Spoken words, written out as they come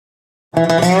An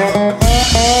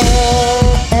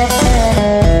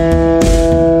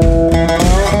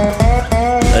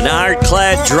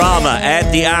Iron-Clad drama at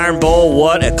the Iron Bowl.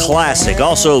 What a classic.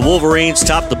 Also, Wolverines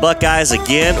topped the Buckeyes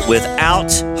again without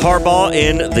Harbaugh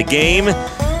in the game.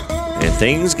 And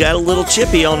things got a little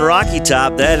chippy on Rocky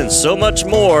Top. That and so much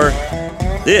more.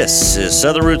 This is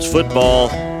Southern Roots Football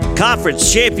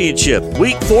Conference Championship,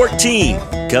 Week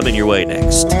 14, coming your way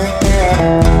next.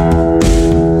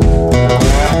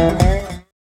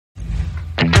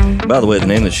 By the way, the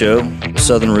name of the show,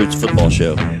 Southern Roots Football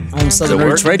Show. On Southern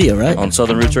Roots Radio, right? On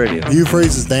Southern Roots Radio. Hugh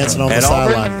Freeze is dancing on the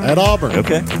sideline. At Auburn.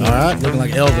 Okay. All right. Looking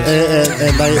like Elvis.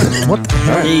 And they, what the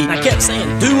heck? I kept saying,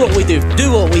 do what we do,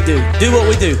 do what we do, do what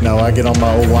we do. No, I get on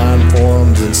my O-line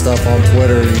forums and stuff on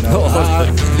Twitter.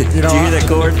 Did you hear that,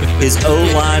 Cord? His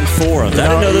O-line forums.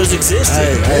 I didn't know those existed.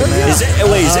 Hey, man. Is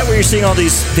that where you're seeing all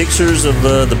these pictures of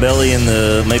the belly and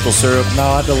the maple syrup?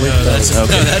 No, I delete those. No,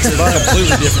 that's a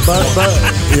completely different But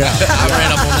yeah. I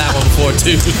ran up on that one before,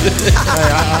 too. Hey,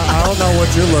 I don't know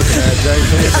what you're looking at,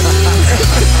 Jason.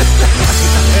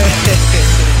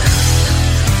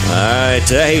 All right,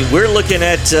 hey, we're looking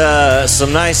at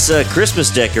some nice Christmas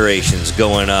decorations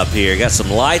going up here. Got some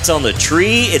lights on the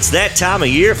tree. It's that time of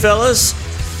year, fellas.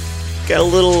 Got a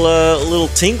little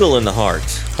tingle in the heart.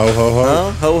 Ho, ho,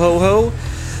 ho. Ho, ho, ho.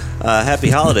 Happy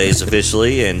holidays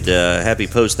officially, and happy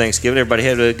post-Thanksgiving. Everybody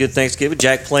had a good Thanksgiving.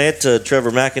 Jack Plant,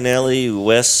 Trevor McAnally,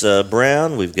 Wes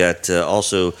Brown. We've got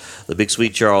also the Big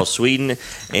Sweet Charles Sweden,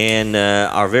 and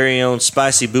our very own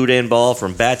spicy boudin ball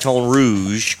from Baton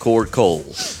Rouge, Cord Cole.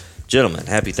 Gentlemen,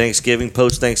 happy Thanksgiving,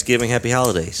 post-Thanksgiving, happy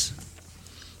holidays.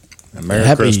 And Merry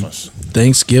Christmas.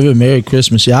 Thanksgiving, Merry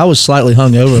Christmas. Yeah, I was slightly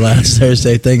hungover last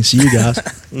Thursday, thanks to you guys.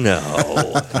 No.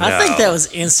 I think that was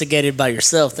instigated by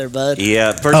yourself there, bud.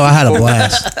 Yeah. I had a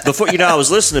blast. Before, I was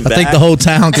listening back. I think the whole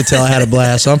town could tell I had a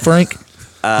blast. I'm Frank.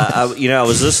 I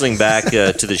was listening back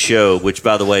to the show, which,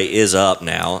 by the way, is up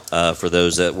now for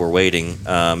those that were waiting.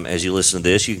 As you listen to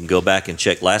this, you can go back and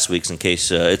check last week's in case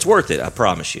it's worth it, I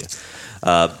promise you.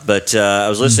 But I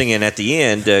was listening, and at the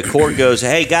end, Cord goes,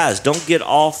 "Hey guys, don't get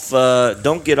off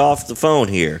the phone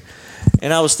here."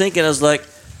 And I was thinking, I was like,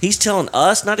 he's telling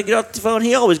us not to get off the phone.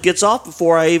 He always gets off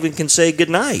before I even can say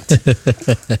goodnight.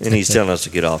 And he's telling us to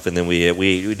get off. And then we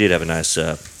did have a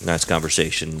nice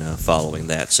conversation following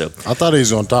that. So I thought he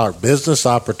was going to talk business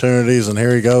opportunities, and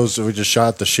here he goes. We just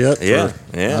shot the shit. Yeah.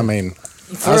 I mean,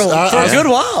 For a good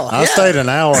while. I stayed an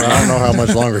hour. I don't know how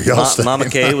much longer y'all stayed. Mama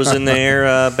Kay was in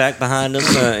there back behind him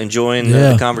enjoying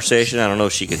the conversation. I don't know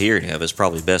if she could hear any of it. It's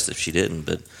probably best if she didn't.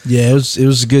 But yeah, it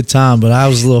was a good time, but I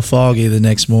was a little foggy the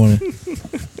next morning.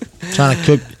 Trying to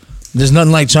cook. There's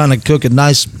nothing like trying to cook a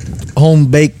nice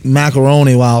home-baked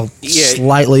macaroni while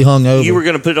slightly hungover. You were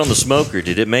going to put it on the smoker.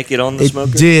 Did it make it on the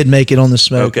smoker? It did make it on the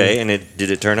smoker. Okay, and did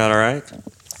it turn out all right?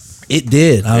 It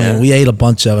did. I mean, we ate a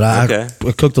bunch of it.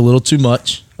 I cooked a little too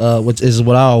much, which is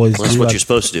what I always do. That's what you're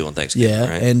supposed to do on Thanksgiving,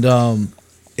 right? And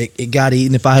it got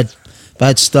eaten. If I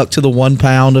had stuck to the 1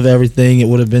 pound of everything, it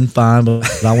would have been fine.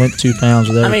 But I went 2 pounds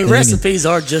with everything. I mean, recipes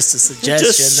are just a suggestion.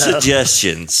 Just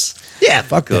suggestions. Yeah,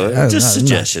 fuck that. Just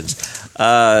suggestions.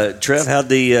 Trev, how'd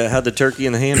the turkey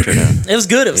and the ham turn out? It was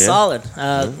good. It was solid.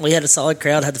 We had a solid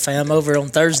crowd. Had the fam over on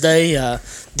Thursday.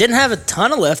 Didn't have a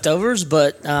ton of leftovers,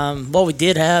 but what we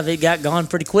did have, it got gone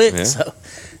pretty quick. Yeah. So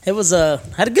it was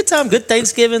had a good time. Good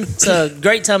Thanksgiving. It's a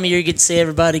great time of year. You get to see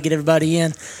everybody, get everybody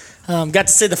in. Got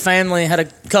to see the family. Had a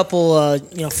couple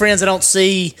friends I don't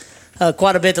see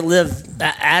quite a bit that live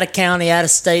out of county, out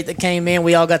of state that came in.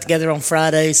 We all got together on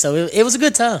Friday, so it was a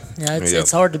good time.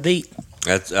 It's hard to beat.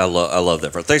 I love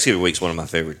that. Thanksgiving week's one of my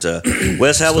favorites.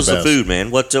 Wes, how was the food, man?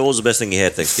 What was the best thing you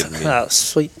had Thanksgiving?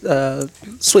 Sweet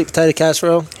potato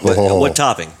casserole. What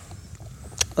topping?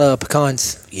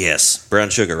 Pecans. Yes, brown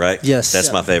sugar, right? Yes,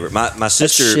 that's my favorite. My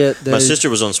sister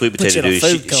was on sweet potato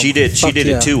dude. She did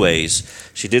it 2 ways.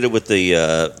 She did it with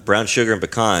the brown sugar and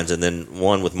pecans, and then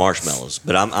one with marshmallows.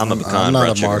 But I'm a pecan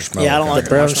brown sugar. Yeah, I don't like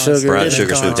brown sugar. Brown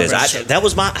sugar sweet potatoes. I think that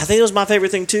was my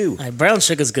favorite thing too. Hey, brown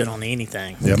sugar's good on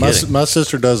anything. Yeah, my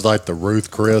sister does like the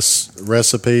Ruth Chris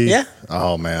recipe. Yeah.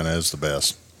 Oh man, it's the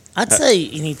best. I'd say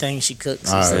anything she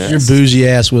cooks. Your bougie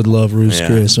ass would love Ruth's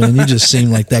Chris, man. You just seem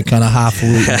like that kind of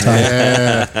highfalutin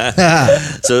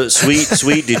type. So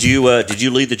sweet. Did you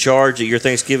lead the charge at your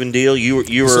Thanksgiving deal?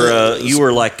 You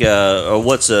were like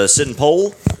what's a sitting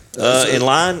pole in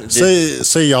line?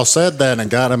 See, y'all said that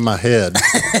and got in my head.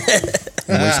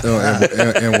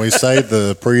 and we say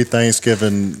the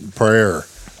pre-Thanksgiving prayer.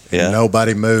 Yeah. And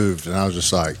nobody moved, and I was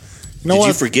just like, You know Did what?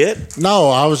 you forget? No,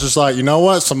 I was just like, you know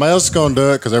what? Somebody else is going to do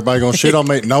it because everybody going to shit on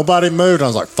me. Nobody moved. I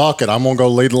was like, fuck it. I'm going to go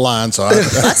lead the line. So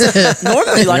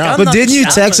Normally, like, Yeah. I'm But not didn't you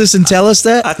shouting. text us and tell us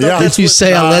that? I thought Yeah. Didn't you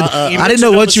say I led? you I didn't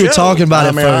know mentioned what on you the were show. talking about I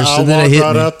at mean, first, I and then it walked hit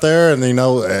right me. up there, and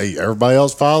hey, everybody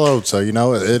else followed. So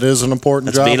it is an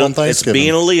important job on It's Thanksgiving.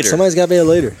 being a leader. Somebody's got to be a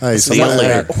leader. Hey, being a somebody,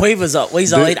 leader.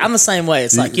 We's all I'm the same way.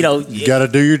 It's like, you got to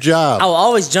do your job. I'll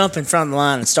always jump in front of the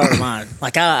line and start a line.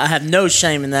 Like, I have no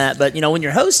shame in that. But, when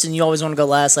you're hosting, you always want to go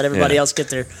last, let everybody else get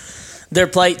their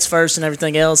plates first and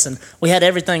everything else. And we had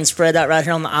everything spread out right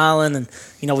here on the island. And,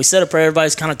 we set up where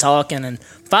everybody's kind of talking. And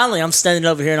finally, I'm standing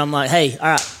over here and I'm like, hey, all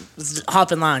right, let's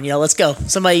hop in line. Let's go.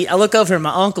 I look over and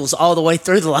my uncle's all the way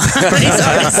through the line. He's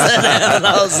already set down. And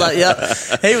I was like,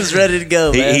 yeah, he was ready to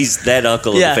go, man. He's that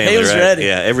uncle of Yeah, the family, he was right? ready.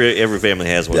 Yeah, every family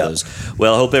has one of those.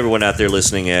 Well, I hope everyone out there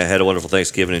listening had a wonderful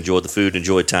Thanksgiving, enjoyed the food,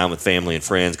 enjoyed time with family and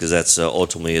friends, because that's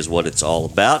ultimately is what it's all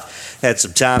about. Had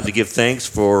some time to give thanks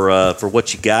for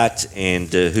what you got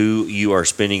and who you are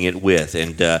spending it with,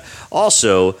 and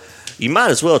also. You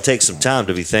might as well take some time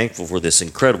to be thankful for this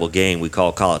incredible game we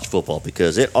call college football,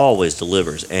 because it always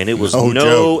delivers, and it was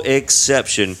no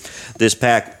exception this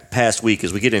past week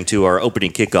as we get into our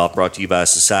opening kickoff, brought to you by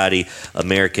Society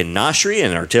American Noshri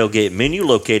and our tailgate menu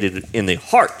located in the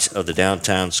heart of the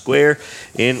downtown square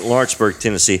in Lawrenceburg,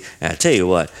 Tennessee. And I tell you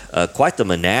what, quite the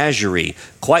menagerie,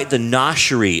 quite the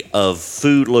noshery of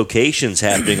food locations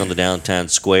happening on the downtown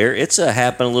square. It's a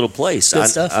happening little place. Good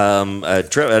stuff.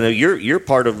 Trevor, I know you're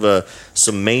part of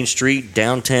some Main Street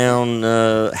downtown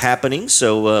happenings,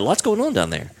 so lots going on down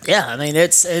there. Yeah, I mean,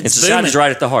 it's And Society's booming.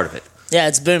 right at the heart of it. Yeah,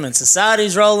 it's booming.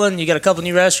 Society's rolling. You got a couple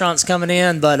new restaurants coming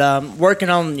in, but working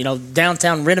on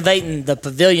downtown, renovating the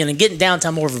pavilion and getting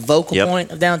downtown more of a vocal point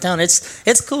of downtown.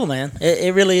 It's cool, man.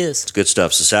 It really is. It's good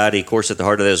stuff. Society, of course, at the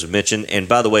heart of that, as we mentioned. And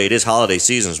by the way, it is holiday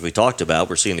season, as we talked about.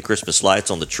 We're seeing the Christmas lights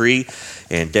on the tree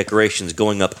and decorations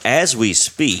going up as we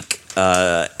speak.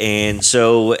 And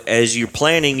so, as you're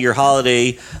planning your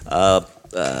holiday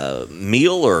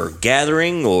meal or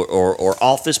gathering or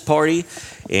office party,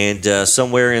 and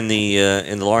somewhere in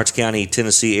the Lawrence County,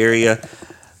 Tennessee area,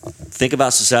 think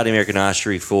about Society American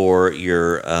Noshri for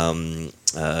your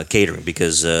catering,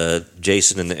 because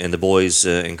Jason and the boys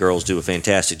and girls do a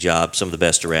fantastic job, some of the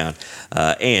best around.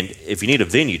 And if you need a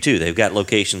venue too, they've got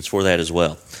locations for that as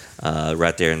well.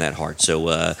 Right there in that heart. So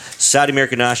Society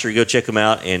American Noshri, go check them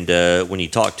out, and when you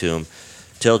talk to them,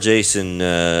 tell Jason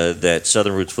that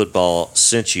Southern Roots Football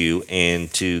sent you,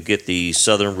 and to get the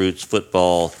Southern Roots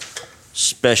Football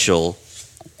special.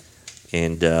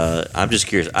 And I'm just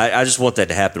curious. I just want that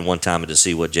to happen one time and to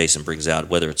see what Jason brings out,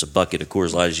 whether it's a bucket of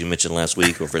Coors Light, as you mentioned last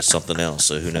week, or if it's something else.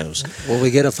 So who knows? Will we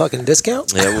get a fucking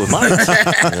discount? Yeah, we might.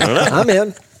 I don't know. I'm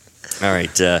in. All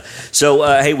right. So,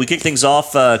 hey, we kick things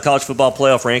off. College football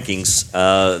playoff rankings.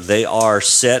 They are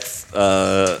set.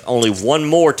 Only one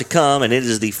more to come, and it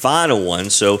is the final one.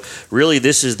 So, really,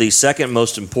 this is the second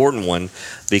most important one,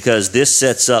 because this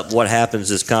sets up what happens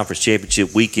this conference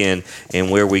championship weekend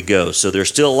and where we go. So, there's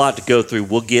still a lot to go through.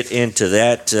 We'll get into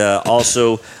that.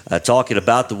 Also, talking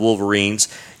about the Wolverines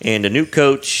and a new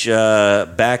coach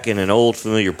back in an old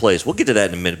familiar place. We'll get to that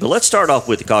in a minute. But let's start off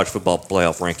with the college football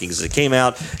playoff rankings. It came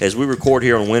out as we record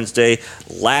here on Wednesday.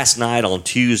 Last night on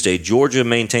Tuesday, Georgia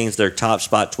maintains their top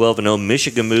spot 12-0.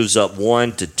 Michigan moves up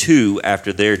 1-2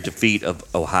 after their defeat of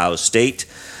Ohio State.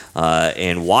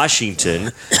 And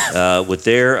Washington, with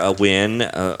their win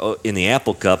in the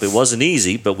Apple Cup, it wasn't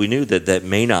easy, but we knew that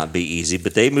may not be easy.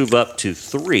 But they move up to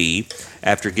 3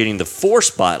 after getting the 4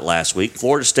 spot last week.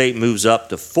 Florida State moves up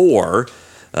to 4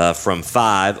 from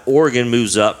 5. Oregon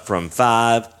moves up from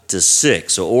 5 to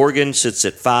 6. So Oregon sits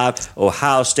at 5.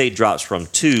 Ohio State drops from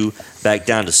 2 back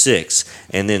down to 6.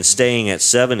 And then staying at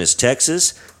 7 is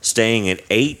Texas. Staying at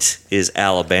 8 is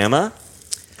Alabama.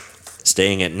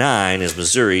 Staying at 9 is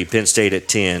Missouri. Penn State at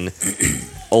 10.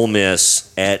 Ole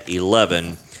Miss at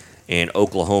 11. And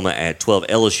Oklahoma at 12.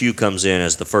 LSU comes in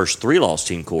as the first 3-loss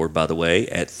team cord, by the way,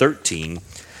 at 13.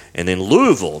 And then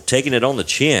Louisville taking it on the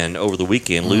chin over the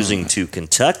weekend, losing to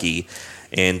Kentucky.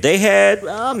 And they had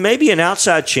maybe an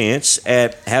outside chance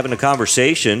at having a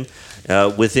conversation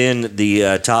within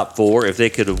the top 4 if they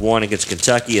could have won against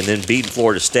Kentucky and then beaten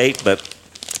Florida State, but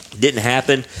didn't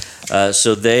happen.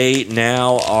 So they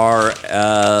now are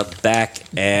back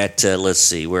at, let's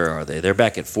see, where are they? They're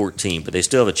back at 14, but they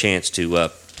still have a chance to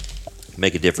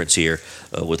make a difference here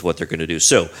with what they're going to do.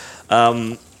 So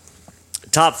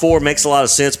top 4 makes a lot of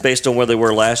sense based on where they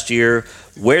were last year.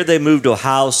 Where they moved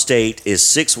Ohio State is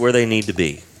 6 where they need to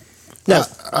be. No,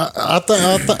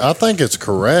 I think it's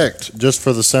correct, just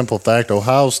for the simple fact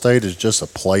Ohio State is just a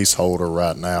placeholder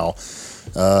right now.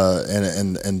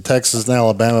 and Texas and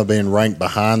Alabama being ranked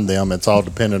behind them, it's all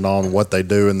dependent on what they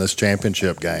do in this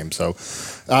championship game. So,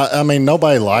 I mean,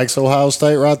 nobody likes Ohio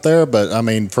State right there, but I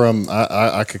mean,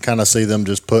 I could kind of see them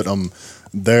just put them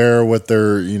there with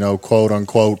their, quote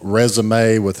unquote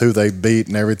resume with who they beat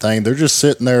and everything. They're just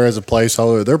sitting there as a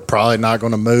placeholder. They're probably not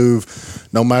going to move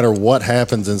no matter what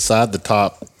happens inside the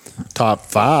top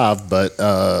 5. But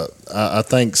I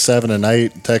think 7 and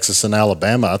 8, Texas and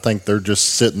Alabama, I think they're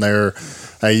just sitting there.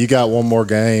 Hey, you got one more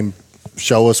game.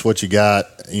 Show us what you got.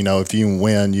 If you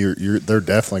win, they're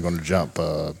definitely going to jump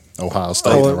Ohio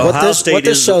State. What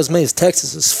this shows me is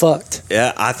Texas is fucked.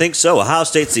 Yeah, I think so. Ohio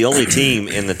State's the only team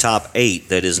in the top 8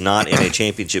 that is not in a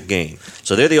championship game.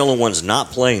 So they're the only ones not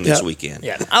playing this weekend.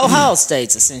 Yeah, Ohio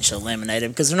State's essentially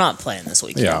eliminated because they're not playing this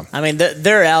weekend. Yeah. I mean,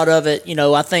 they're out of it.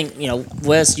 I think,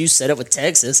 Wes, you said it with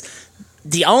Texas.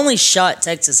 The only shot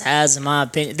Texas has, in my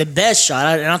opinion, the best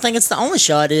shot, and I think it's the only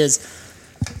shot, is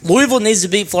Louisville needs to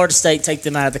beat Florida State, take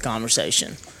them out of the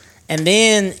conversation. And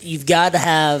then you've got to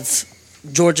have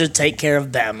Georgia take care of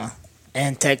Bama,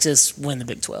 and Texas win the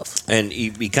Big 12. And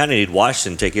you kind of need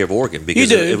Washington to take care of Oregon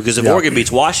because if Oregon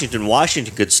beats Washington,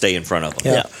 Washington could stay in front of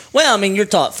them. Yeah. Well, I mean, you're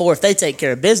top 4. If they take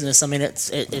care of business, I mean, it's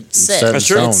set. That's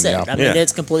true. It's set. I mean,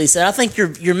 it's completely set. I think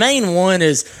your main one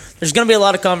is there's going to be a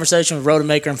lot of conversation with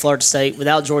Rodemaker and Florida State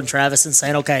without Jordan Travis and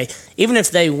saying, okay, even if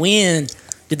they win,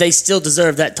 did they still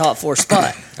deserve that top 4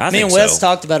 spot? Me and Wes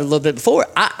talked about it a little bit before.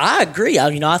 I agree.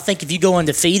 I think if you go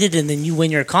undefeated and then you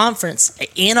win your conference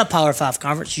in a Power 5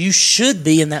 conference, you should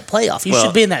be in that playoff. You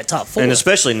should be in that top 4. And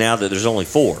especially now that there's only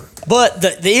 4. But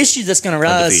the issue that's going to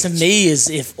rise to me is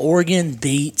if Oregon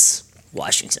beats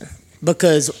Washington.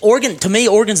 Because to me,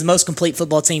 Oregon's the most complete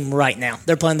football team right now.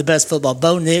 They're playing the best football.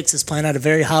 Bo Nix is playing at a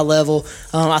very high level.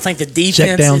 I think the defense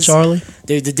check down Charlie.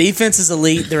 Dude, the defense is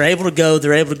elite. They're able to go.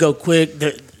 They're able to go quick.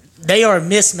 They are a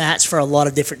mismatch for a lot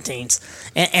of different teams.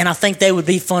 And I think they would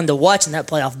be fun to watch in that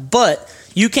playoff. But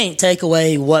you can't take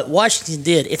away what Washington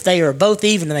did. If they are both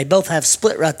even and they both have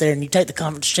split right there and you take the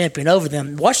conference champion over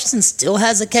them, Washington still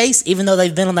has a case, even though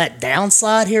they've been on that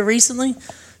downslide here recently.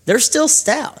 They're still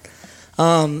stout.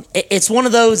 It's one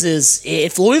of those is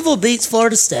if Louisville beats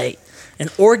Florida State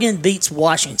and Oregon beats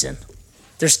Washington,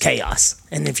 there's chaos.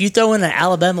 And if you throw in an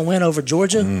Alabama win over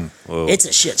Georgia, it's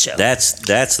a shit show.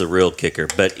 That's the real kicker.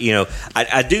 But,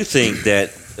 I do think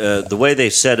that the way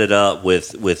they set it up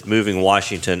with moving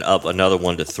Washington up another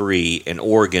 1 to 3 and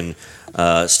Oregon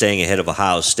staying ahead of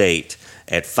Ohio State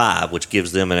at 5, which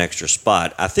gives them an extra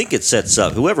spot. I think it sets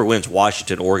up whoever wins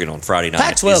Washington, Oregon on Friday night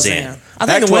Pac-12's is in. I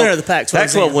think the winner of the Pac-12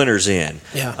 Pac-12 winner's in.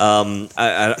 Yeah.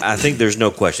 I think there's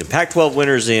no question. Pac-12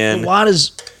 winner's in. Why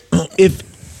does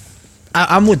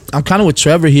I'm kind of with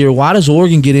Trevor here. Why does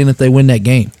Oregon get in if they win that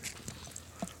game?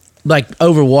 Like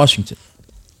over Washington?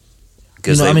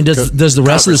 Does the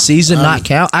rest of the season not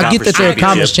count? I get that they're a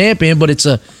conference champion, but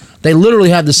they literally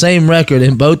have the same record,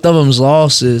 and both of them's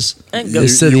losses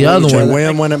is to the other one. You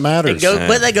win when it matters.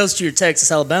 But that goes to your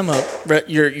Texas, Alabama,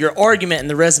 your argument and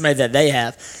the resume that they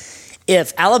have.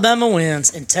 If Alabama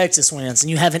wins and Texas wins, and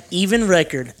you have an even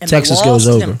record, and Texas goes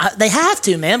over. They have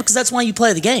to, man, because that's why you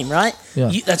play the game, right?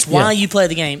 Yeah. That's why you play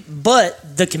the game.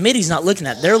 But the committee's not looking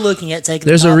at it. They're looking at taking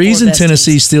There's the top a reason 4 best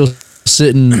Tennessee's still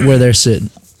sitting where they're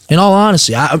sitting. In all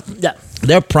honesty,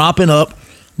 they're propping up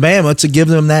Bama to give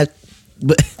them that.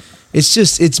 But it's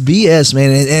BS,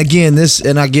 man.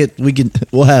 And again,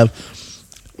 we'll have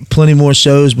plenty more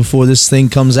shows before this thing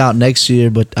comes out next year.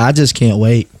 But I just can't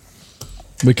wait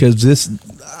because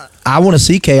I want to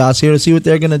see chaos here to see what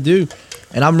they're going to do,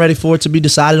 and I'm ready for it to be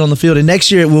decided on the field. And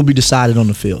next year it will be decided on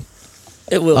the field.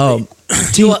 It will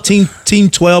be. Team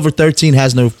 12 or 13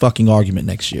 has no fucking argument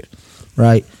next year,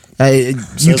 right?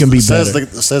 You can be better.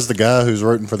 Says the guy who's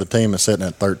rooting for the team is sitting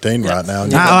at 13 right now.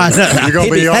 You're going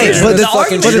to be but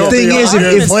the thing is,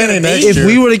 if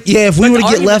we were to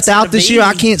get left out this year,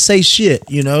 I can't say shit.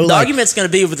 The argument's going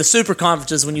to be with the super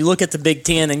conferences when you look at the Big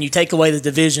Ten and you take away the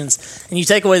divisions and you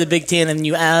take away the Big Ten and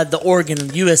you add the Oregon and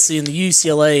USC and the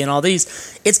UCLA and all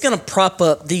these. It's going to prop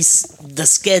up the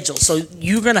schedule. So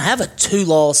you're going to have a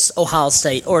 2-loss Ohio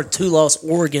State or a 2-loss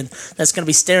Oregon that's going to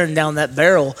be staring down that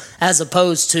barrel as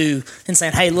opposed to and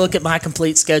saying, hey, look at my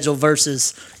complete schedule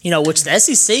versus, which the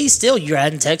SEC still you're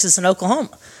adding Texas and Oklahoma.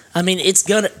 I mean, it's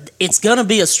gonna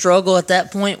be a struggle at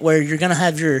that point where you're not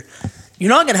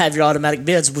going to have your automatic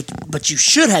bids, but you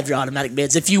should have your automatic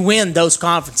bids if you win those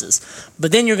conferences.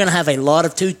 But then you're going to have a lot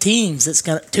of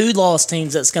 2-loss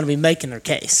teams that's going to be making their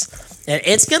case. And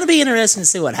it's going to be interesting to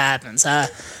see what happens. I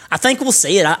think we'll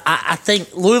see it. I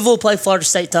think Louisville will play Florida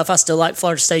State tough. I still like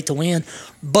Florida State to win.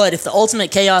 But if the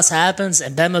ultimate chaos happens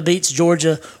and Bama beats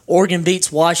Georgia, Oregon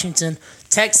beats Washington,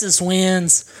 Texas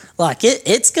wins. Like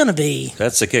it's gonna be.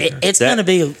 That's the kicker. It's gonna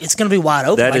be wide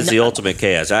open. That is the ultimate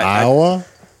chaos. Iowa.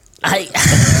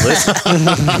 Nobody's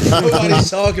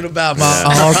talking about my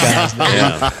Hawkeyes.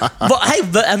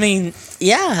 But I mean,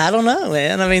 I don't know,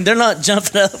 man. I mean, they're not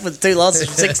jumping up with 2 losses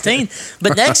from 16,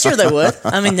 but next year they would.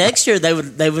 I mean, next year they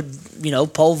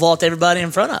would pole vault everybody in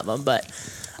front of them. But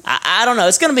I don't know.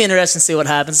 It's going to be interesting to see what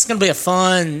happens. It's going to be a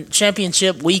fun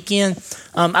championship weekend.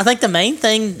 I think the main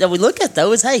thing that we look at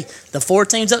though is, hey, the 4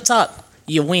 teams up top.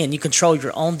 You win. You control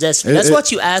your own destiny. That's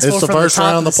what you ask for from the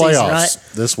top of the season, right? It's the first round of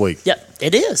the playoffs this week. Yep,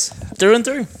 it is. Through and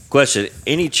through. Question,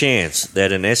 any chance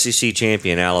that an SEC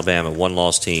champion Alabama,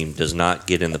 1-loss team, does not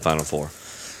get in the Final Four?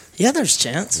 Yeah, there's a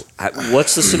chance.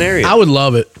 What's the scenario? I would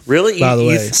love it. Really? By the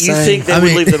way. You think they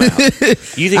would leave them out?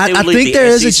 You think they would leave the there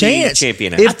is a SEC chance.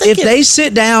 champion out? If they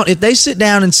sit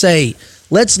down and say,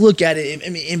 let's look at it. I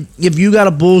mean, if you got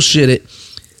to bullshit it,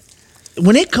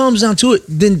 when it comes down to it,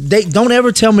 then they don't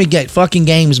ever tell me fucking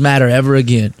games matter ever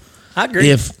again. I agree.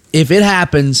 If it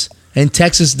happens and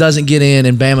Texas doesn't get in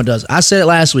and Bama does, I said it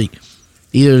last week.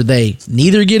 Either they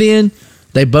neither get in,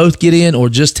 they both get in, or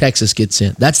just Texas gets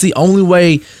in. That's the only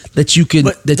way that you can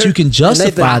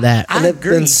justify that. And they've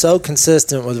been so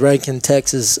consistent with ranking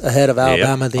Texas ahead of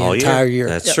Alabama the entire year.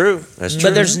 That's true. That's true.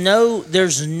 But there's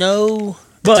no.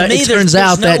 But it turns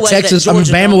out that Texas,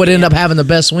 Bama would end up having the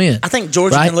best win. I think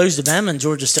Georgia can lose to Bama, and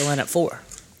Georgia's still in at 4.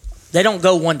 They don't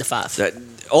go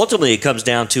 1-5. Ultimately, it comes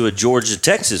down to a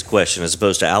Georgia-Texas question as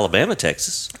opposed to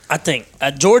Alabama-Texas. I think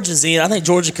Georgia's in. I think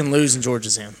Georgia can lose, and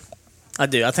Georgia's in. I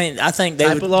do. I think they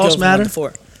would go from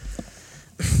 1-4.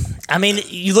 I mean,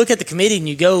 you look at the committee and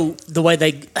you go the way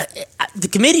they. The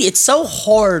committee, it's so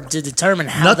hard to determine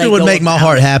how. Nothing would make my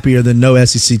heart happier than no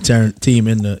SEC team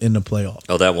in the playoff.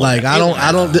 Oh, that won't. Like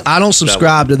I don't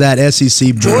subscribe to that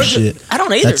SEC bullshit. I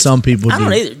don't either. That some people do. I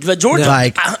don't either. But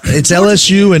Georgia, it's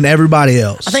LSU and everybody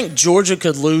else. I think Georgia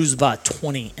could lose by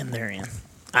 20 in their end.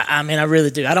 I mean, I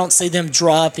really do. I don't see them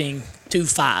dropping to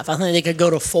 5. I think they could go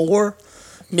to 4.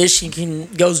 Michigan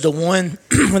goes to 1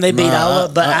 when they beat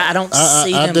Iowa, but I don't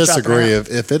see them. I disagree.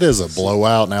 If it is a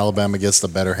blowout and Alabama gets the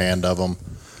better hand of them,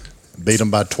 beat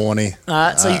them by 20. All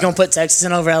right, so you're going to put Texas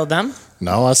in over Alabama?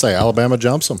 No, I say Alabama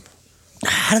jumps them.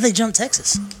 How do they jump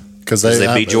Texas? Because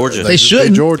they beat Georgia. They shouldn't.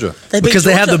 Beat Georgia. Because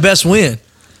they have the best win.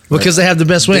 Because they have the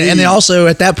best win. And they also,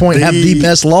 at that point, have the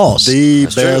best loss.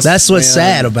 That's what's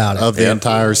sad about it. Of the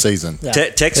entire season. Yeah.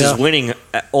 Texas winning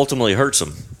ultimately hurts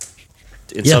them.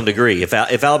 In some degree, if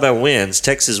Alabama wins,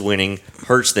 Texas winning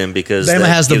hurts them because Bama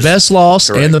has the best loss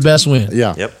and the best win.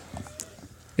 Yeah. Yep.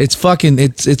 It's fucking.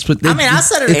 It's. I mean, I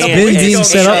said it a couple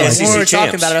weeks ago when we were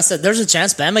talking about it. I said there's a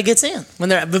chance Bama gets in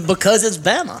because it's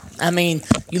Bama. I mean,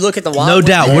 you look at the Wild. No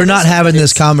doubt, we're not having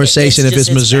this conversation if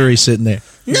it's Missouri sitting there.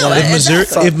 No,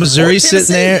 if Missouri's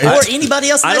sitting there, or anybody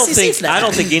else in the SEC. I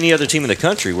don't think any other team in the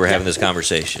country we're having this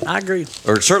conversation. I agree.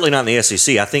 Or certainly not in the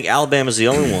SEC. I think Alabama's the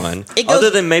only one, other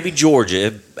than maybe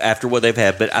Georgia after what they've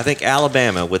had. But I think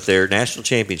Alabama, with their national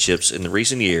championships in the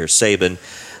recent years, Saban,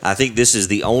 I think this is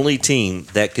the only team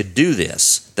that could do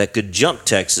this, that could jump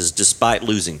Texas despite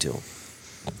losing to them.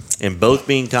 And both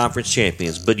being conference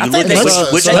champions. But you look at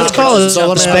let's call it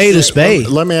a spade a spade.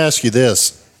 Let me ask you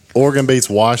this. Oregon beats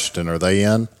Washington. Are they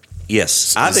in?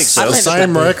 Yes, I think so.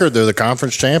 Same record. They're the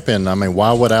conference champion. I mean,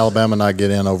 why would Alabama not get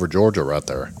in over Georgia right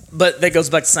there? But that goes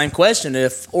back to the same question.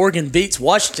 If Oregon beats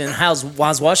Washington, why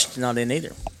is Washington not in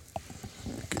either?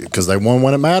 Because they won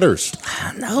when it matters.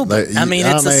 No, but it's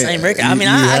the same record. I mean,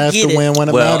 I have get to win when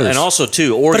it matters. And also,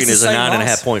 too, Oregon is a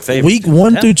 9.5-point favorite. Week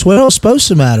 1 through 12 is supposed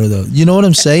to matter, though. You know what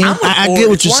I'm saying? I get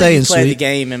what you're saying, play the Sweet.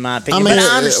 game, in my opinion. I mean,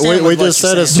 but I understand we just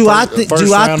said it's the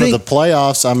first round of the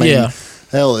playoffs. I mean,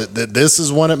 hell, this is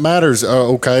when it matters.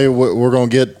 Okay, we're going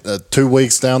to get 2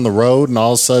 weeks down the road, and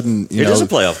all of a sudden, it is a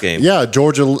playoff game. Yeah,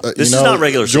 Georgia. This is not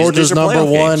regular season. Georgia's number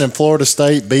 1, games. and Florida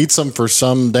State beats them for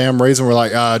some damn reason. We're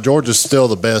like, Georgia's still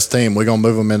the best team. We're going to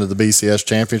move them into the BCS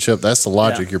championship. That's the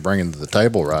logic you're bringing to the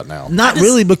table right now. Not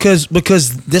really, because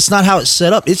that's not how it's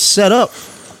set up. It's set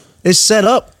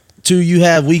up to you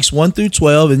have weeks 1 through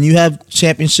 12, and you have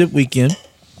championship weekend.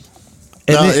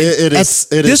 And no, at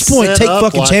this point, take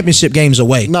fucking championship games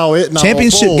away.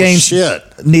 Championship games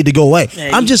need to go away.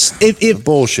 I'm just if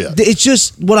bullshit. It's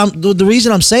just the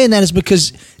reason I'm saying that is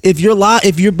because if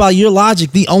you're by your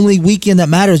logic, the only weekend that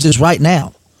matters is right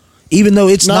now, even though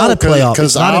it's not a playoff.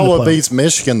 Because Iowa beats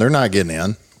Michigan, they're not getting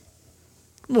in.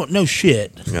 Well, no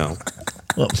shit. No.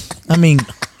 Well, I mean.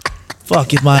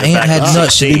 Fuck, if my aunt had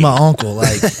nuts, she'd be my uncle.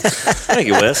 Like, thank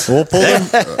you, Wes. We'll pull them.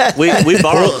 We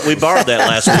borrowed that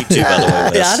last week too, by the way,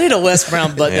 Wes. Yeah, I need a Wes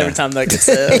Brown button every time that gets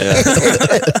said.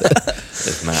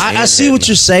 I see what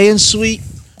you're saying, Sweet,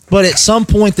 But at some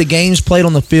point, the games played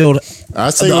on the field. I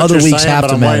see the what other you're weeks saying, have but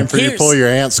to I'm matter. waiting for you to pull your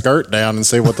aunt's skirt down and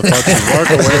see what the fuck she's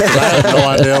working with. 'Cause I have no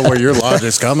idea where your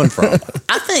logic's coming from.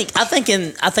 I think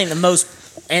the most,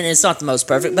 and it's not the most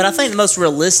perfect, but I think the most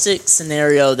realistic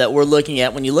scenario that we're looking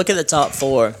at when you look at the top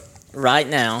four right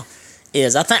now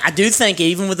is I do think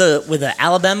even with the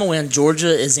Alabama win, Georgia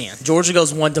is in. Georgia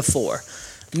goes 1-4.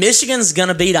 Michigan's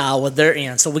gonna beat Iowa, they're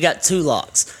in. So we got 2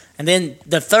 locks. And then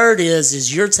the third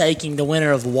is you're taking the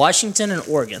winner of Washington and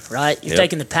Oregon, right? You're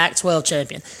taking the Pac-12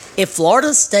 champion. If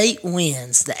Florida State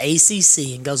wins the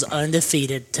ACC and goes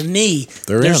undefeated, to me,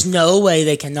 there's no way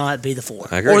they cannot be the 4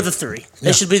 or the 3.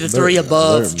 They should be the 3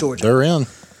 above Georgia. They're in.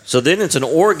 So then it's an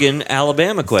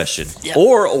Oregon-Alabama question. Yep.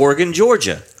 Or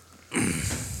Oregon-Georgia.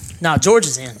 No,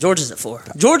 Georgia's in. Georgia's at 4.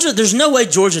 Georgia, there's no way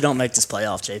Georgia don't make this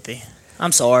playoff, JP.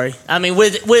 I'm sorry. I mean,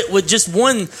 with just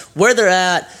one, where they're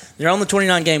at, they're on the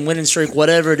 29-game winning streak,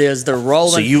 whatever it is, they're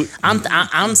rolling. So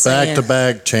I'm saying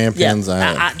back-to-back champions.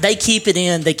 Yeah, they keep it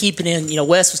in. They keep it in. You know,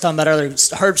 Wes was talking about earlier.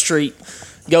 Herb Street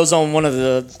goes on one of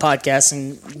the podcasts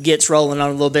and gets rolling on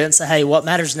a little bit and say, "Hey, what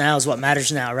matters now is what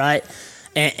matters now, right?"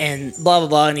 And blah blah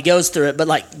blah. And he goes through it, but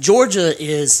like Georgia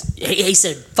is, he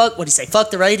said, "Fuck." What did he say? Fuck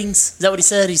the ratings. Is that what he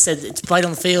said? He said it's played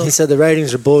on the field. He said the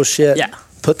ratings are bullshit. Yeah.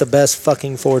 Put the best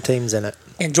fucking 4 teams in it.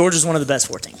 And Georgia's one of the best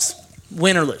 4 teams,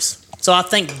 win or lose. So I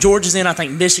think Georgia's in. I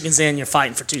think Michigan's in. You're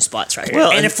fighting for 2 spots right here.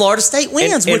 Well, and if Florida State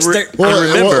wins, and which they're,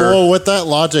 Well, with that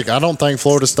logic, I don't think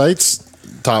Florida State's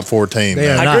top 4 team.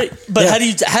 They are I not. agree. But how do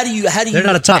you? They're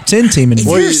not a top 10 team If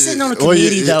anymore. you're sitting on a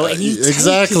committee though, and you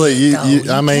exactly, take it,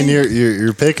 though, I mean,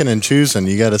 you're picking and choosing.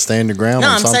 You got to stand your ground. No,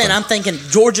 on I'm something. saying I'm thinking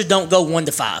Georgia don't go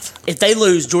 1-5. If they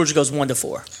lose, Georgia goes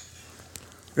 1-4.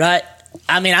 Right?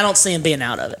 I mean, I don't see them being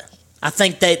out of it. I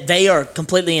think that they are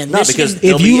completely in. Not Michigan, because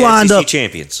they'll if you be lined SEC up-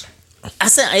 champions. I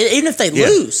said even if they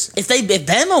lose, if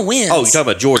Bama wins. Oh, you're talking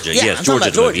about Georgia. Yeah, Yes, I'm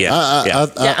talking Georgia's about Georgia.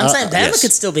 Yeah. I'm saying Bama yes.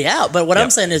 could still be out, but what I'm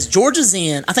saying is Georgia's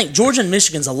in. I think Georgia and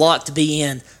Michigan's a lock to be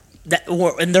in,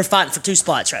 and they're fighting for 2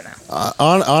 spots right now.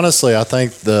 Honestly, I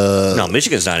think No,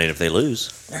 Michigan's not in if they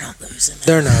lose. They're not losing.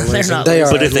 They're not losing. They're not They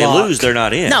losing. are But if they locked. lose, they're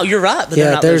not in. No, you're right, but Yeah,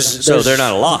 they're not there's- losing. So they're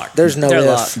not a lock. There's no They're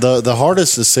if. locked. the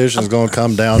hardest decision is going to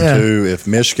come down to if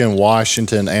Michigan,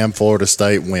 Washington, and Florida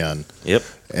State win. Yep.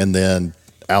 And then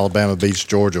Alabama beats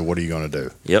Georgia. What are you going to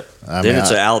do? Yep. I Then mean,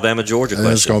 it's an Alabama-Georgia And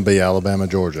it's question. going to be Alabama,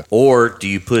 Georgia. Or do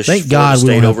you push Thank Florida God we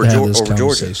State won't have over, to have this over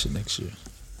Georgia? conversation next year.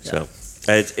 So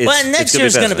Well, next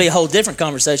year's going to be a fascinating. whole different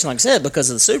conversation, like I said, because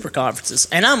of the super conferences.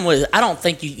 And I don't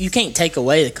think you can't take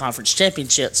away the conference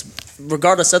championships,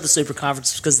 regardless of the super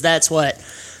conferences, because that's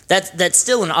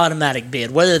still an automatic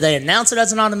bid, whether they announce it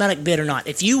as an automatic bid or not.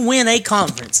 If you win a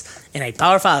conference in a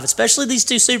Power 5, especially these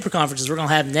 2 super conferences we're going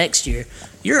to have next year,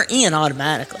 you're in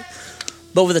automatically.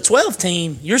 But with a 12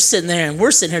 team, you're sitting there, and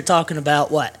we're sitting here talking about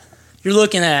what? You're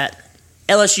looking at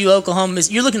LSU, Oklahoma.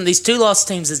 You're looking at these 2 lost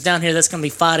teams that's down here that's going to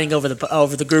be fighting over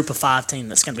the group of 5 team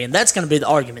that's going to be, and that's going to be the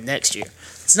argument next year.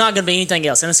 It's not going to be anything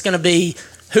else, and it's going to be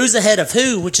who's ahead of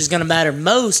who, which is going to matter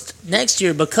most next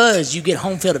year because you get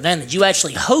home field advantage. You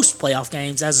actually host playoff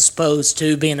games as opposed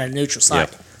to being a neutral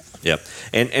site. Yep.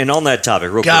 And on that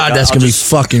topic, real God, quick, that's going to be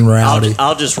fucking rowdy.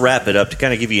 I'll just wrap it up to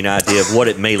kind of give you an idea of what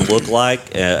it may look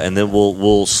like, and then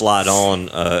we'll slide on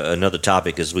another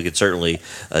topic, because we could certainly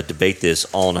debate this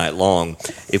all night long.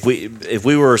 If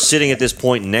we were sitting at this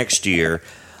point next year,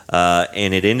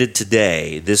 and it ended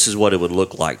today, this is what it would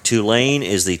look like. Tulane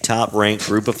is the top ranked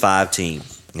group of 5 team.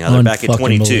 Now they're back at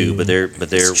 22, but they're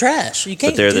It's trash. You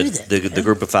can't but they're do that. the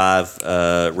group of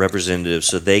 5 representatives,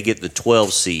 so they get the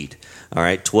 12 seed. All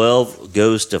right, 12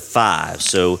 goes to 5,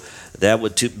 so that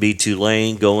would be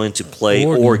Tulane going to play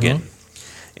Oregon.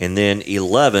 And then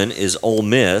 11 is Ole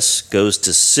Miss, goes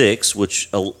to 6, which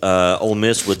Ole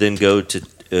Miss would then go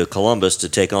to Columbus to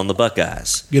take on the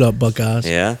Buckeyes. Get up, Buckeyes.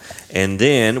 Yeah, and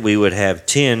then we would have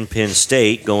 10 Penn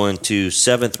State going to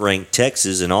 7th-ranked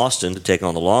Texas in Austin to take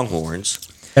on the Longhorns.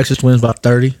 Texas wins by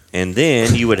 30. And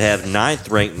then you would have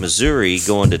 9th-ranked Missouri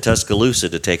going to Tuscaloosa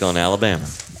to take on Alabama.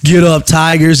 Get up,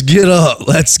 Tigers. Get up.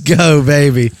 Let's go,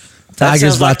 baby.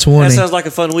 Tigers by 20. That sounds like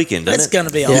a fun weekend, doesn't It's it? going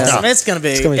to be awesome. It's going to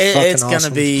be fucking it's going to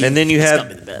awesome. be. And then you it's have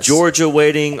gonna be the best. Georgia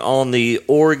waiting on the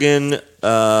Oregon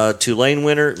Tulane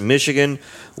winner, Michigan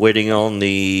waiting on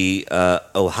the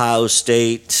Ohio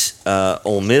State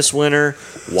Ole Miss winner,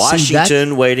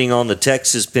 Washington waiting on the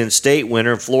Texas Penn State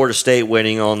winner, Florida State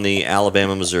waiting on the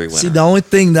Alabama Missouri winner. See, the only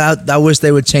thing that I wish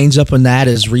they would change up on that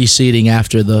is reseeding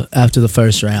after the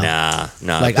first round.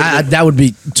 Nah. Like that would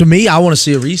be, to me, I want to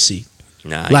see a reseed.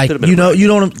 Nah, Like you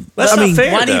don't. That's not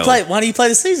fair. Why do you play? Why do you play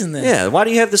the season then? Yeah, why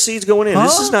do you have the seeds going in?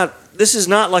 This is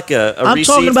not like a I'm reseed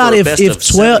talking about for a if best of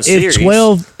 7 series.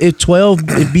 12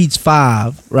 it beats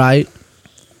 5, right?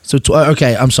 So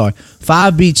okay, I'm sorry.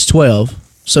 5 beats 12.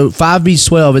 So 5 beats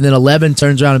 12, and then 11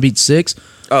 turns around and beats 6.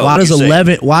 Oh, why does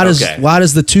 11? Why does okay. why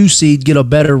does the 2 seed get a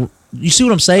better? You see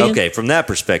what I'm saying? Okay, from that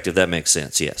perspective, that makes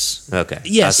sense. Yes. Okay.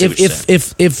 Yes. I see what you're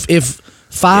saying. If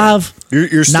 5,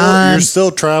 You're still 9, you're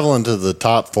still traveling to the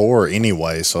top 4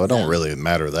 anyway, so it don't really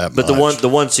matter that much. But the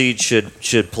one seed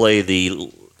should play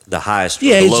the highest,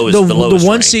 yeah, the lowest, the lowest the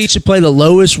 1 ranked seed should play the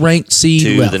lowest ranked seed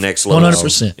to left. the next lowest.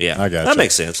 100%. Yeah, I got that you.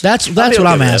 makes sense. That's what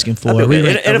I'm asking for.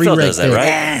 NFL does that,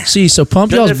 right? See, so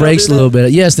pump Doesn't y'all's NFL brakes do a little that?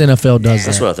 bit. Yes, the NFL does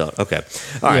That's that. what I thought. Okay,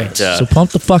 all right. So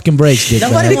pump the fucking brakes, dick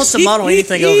Nobody bag. wants to model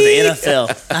anything over the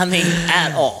NFL. I mean,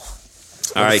 at all.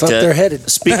 All right. Fuck, they're headed.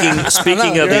 Speaking of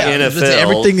the NFL,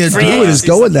 Everything they're Free doing is agency's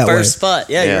going the that way. first spot.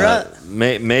 Yeah, you're right.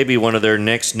 Maybe one of their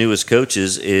next newest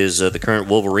coaches is the current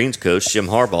Wolverines coach, Jim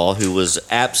Harbaugh, who was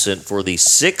absent for the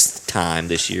 6th time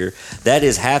this year. That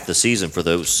is half the season for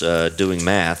those doing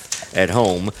math at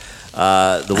home.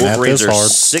 The Wolverines are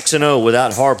 6-0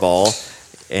 without Harbaugh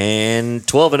and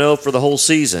 12-0 for the whole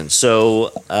season.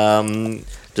 So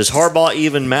does Harbaugh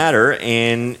even matter?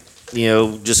 And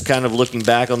just kind of looking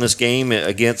back on this game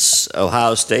against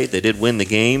Ohio State, they did win the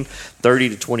game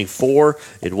 30-24.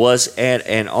 It was at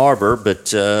Ann Arbor,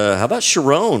 but how about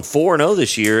Sharon, 4-0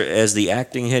 this year as the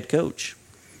acting head coach?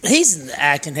 He's the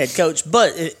acting head coach,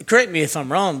 but correct me if I'm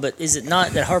wrong, but is it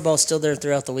not that Harbaugh's still there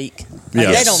throughout the week? Like,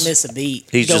 Yes. They don't miss a beat.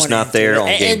 He's just going not into there it. on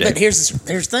game day. But here's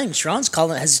the thing: Sharon's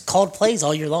has called plays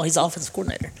all year long. He's the offensive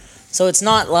coordinator, so it's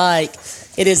not like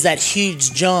it is that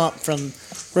huge jump from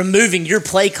removing your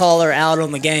play caller out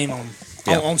on the game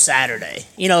on Saturday.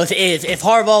 If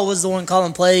Harbaugh was the one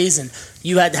calling plays and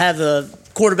you had to have the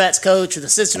quarterback's coach or the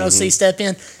assistant OC step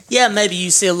in, maybe you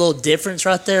see a little difference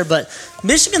right there. But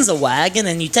Michigan's a wagon,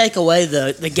 and you take away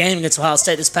the game against Ohio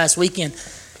State this past weekend,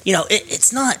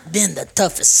 it's not been the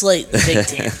toughest slate in the Big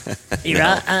Ten. You're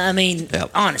right? I mean,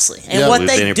 honestly. And what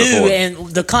they do and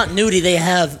the continuity they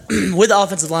have with the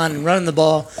offensive line and running the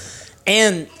ball,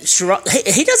 and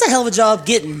he does a hell of a job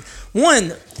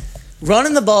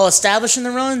running the ball, establishing the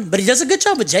run, but he does a good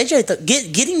job with JJ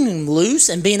getting him loose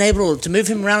and being able to move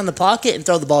him around in the pocket and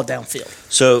throw the ball downfield.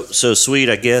 So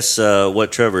Sweet, I guess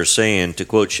what Trevor is saying, to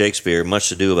quote Shakespeare,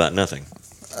 much ado about nothing.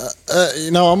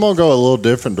 I'm going to go a little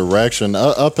different direction.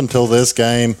 Up until this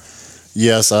game,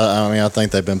 yes, I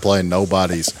think they've been playing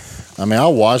nobodies. I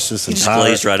watched this He just entire...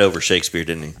 glazed right over Shakespeare,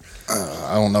 didn't he?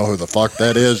 I don't know who the fuck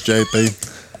that is, JP.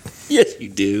 Yes, you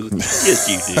do. Yes,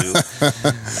 you do.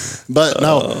 But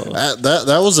no,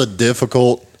 that was a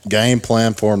difficult game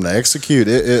plan for them to execute.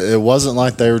 It wasn't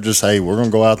like they were just, hey, we're going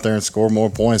to go out there and score more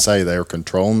points. Hey, they were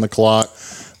controlling the clock.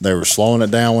 They were slowing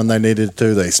it down when they needed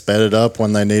to. They sped it up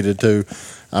when they needed to.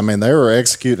 They were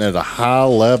executing at a high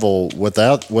level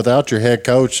without your head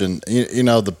coach. And,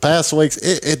 the past weeks,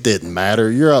 it didn't matter.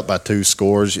 You're up by 2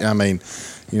 scores.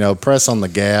 Press on the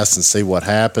gas and see what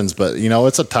happens. But,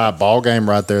 it's a tie ball game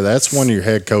right there. That's when your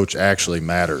head coach actually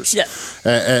matters. Yeah.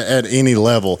 At any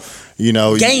level.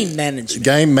 Game management.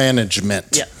 Game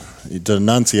management. Yeah. To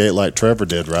enunciate like Trevor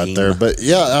did right there. But,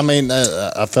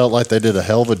 I felt like they did a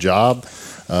hell of a job.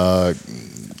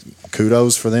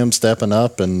 Kudos for them stepping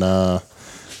up and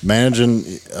managing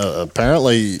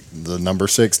apparently the number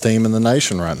 6 team in the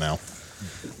nation right now.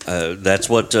 That's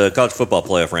what college football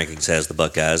playoff rankings has the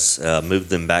Buckeyes. Moved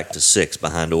them back to 6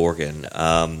 behind Oregon.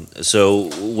 So,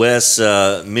 Wes,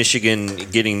 Michigan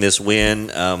getting this win,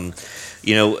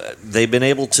 they've been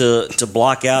able to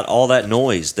block out all that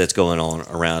noise that's going on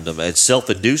around them. It's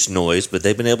self-induced noise, but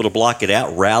they've been able to block it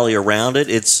out, rally around it.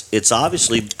 It's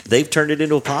obviously they've turned it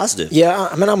into a positive. Yeah,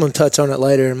 I'm going to touch on it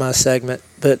later in my segment,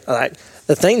 but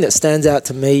the thing that stands out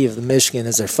to me of the Michigan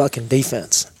is their fucking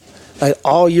defense.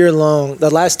 All year long, the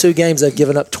last 2 games they've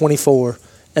given up 24,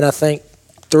 and I think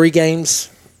 3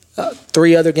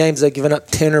 other games they've given up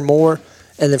 10 or more,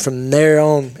 and then from there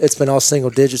on it's been all single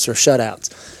digits or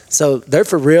shutouts. So they're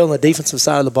for real on the defensive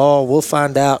side of the ball. We'll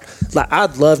find out.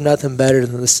 I'd love nothing better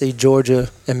than to see Georgia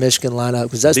and Michigan line up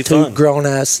because that's 2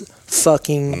 grown-ass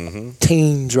fucking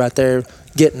teams right there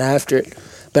getting after it.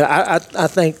 But I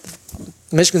think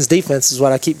Michigan's defense is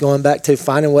what I keep going back to,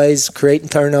 finding ways, creating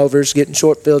turnovers, getting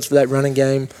short fields for that running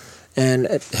game. And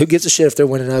who gives a shit if they're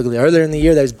winning ugly? Earlier in the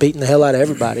year, they was beating the hell out of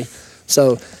everybody.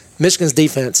 So Michigan's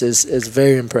defense is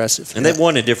very impressive. And they've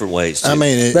won in different ways, too.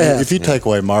 If you take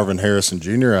away Marvin Harrison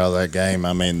Jr. out of that game,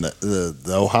 the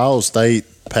Ohio State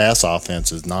pass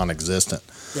offense is non-existent.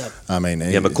 Yep. I mean,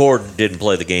 McCord didn't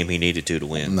play the game he needed to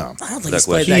win. No. I don't think That he's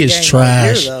played question. that He is game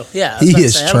trash. all year, though. Yeah, I was He about to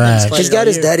is say, I don't think trash. played He's it all got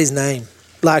his year. daddy's name.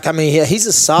 Like, I mean, he's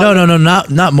a solid. No, not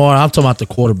Martin. I'm talking about the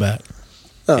quarterback.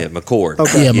 Yeah, McCord.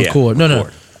 Okay. Yeah, McCord.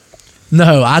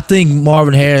 No, I think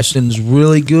Marvin Harrison's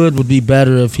really good. Would be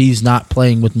better if he's not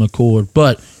playing with McCord.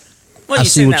 But Well, I you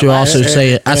see seen what that you're last also year.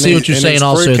 saying. I see what you're saying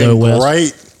also, though, Wes.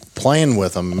 Great playing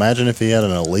with him. Imagine if he had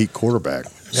an elite quarterback.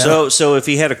 So if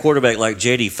he had a quarterback like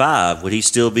JD5, would he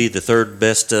still be the third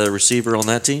best receiver on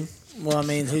that team? Well, I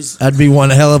mean, who's That'd be one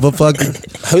hell of a fucking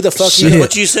Who the fuck shit. you?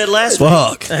 What you said last week?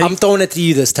 Fuck. I'm throwing it to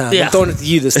you this time. Yeah. I'm throwing it to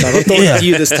you this time. I'm throwing it to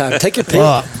you this time. Take your pick.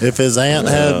 Fuck. If his aunt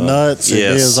had nuts, it'd be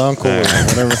yes. his uncle or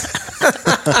whatever. All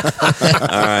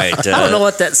right. I don't know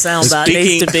what that soundbite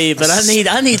needs to be, but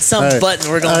I need some Hey, button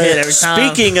we're gonna hit every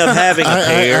time. Speaking of having a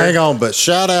pair, Hang on, but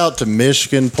shout out to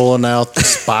Michigan pulling out the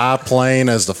spy plane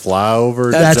as the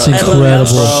flyover. That's Hey, look,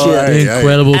 incredible. Hey, hey.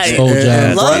 Incredible Hey, toe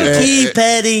job. low key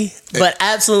petty, but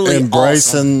absolutely awesome.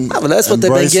 Embracing, but that's what they've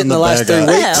been embracing getting the last bad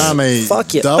 3 guy. weeks. I mean,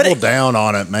 Fuck yeah. double But down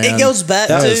on it, man. It goes back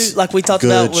That to was like we talked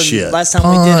good about when shit. last time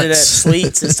we did it at Punts.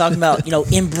 Sweets. It's talking about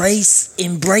embrace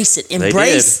it,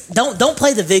 embrace. Don't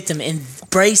play the victim,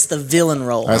 embrace the villain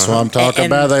role. That's what I'm talking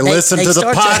And about. They listen to the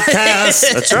start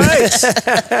podcast. that's right.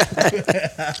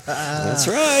 That's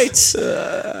right.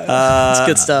 It's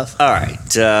good stuff. All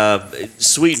right.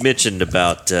 Sweet mentioned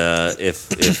about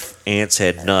if ants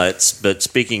had nuts, but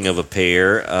speaking of a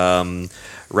pair,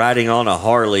 riding on a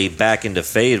Harley back into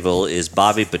Fayetteville is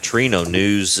Bobby Patrino.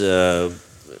 News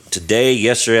today,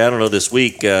 yesterday, I don't know, this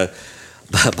week.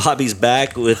 Bobby's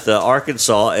back with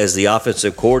Arkansas as the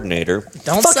offensive coordinator.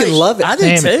 Don't Fucking say, love it. I do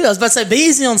Damn too. it. I was about to say, be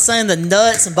easy on saying the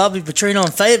nuts and Bobby Patrino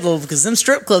and Fayetteville because them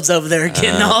strip clubs over there are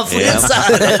getting off yeah.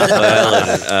 inside. Well,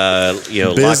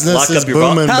 and, Business lock is up your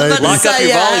booming, I was about to baby. Lock up say, your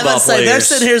yeah, I was about volleyball to say, they're players.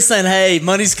 sitting here saying, hey,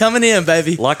 money's coming in,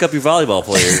 baby. Lock up your volleyball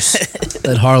players.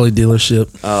 That Harley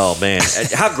dealership. Oh man,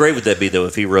 how great would that be though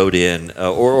if he rode in,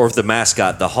 or if the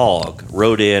mascot, the hog,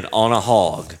 rode in on a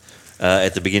hog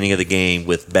at the beginning of the game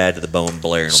with "Bad to the Bone"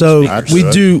 blaring. So on the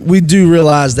speakers. we do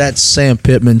realize that's Sam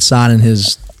Pittman signing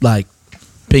his like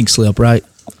pink slip, right?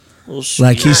 Well,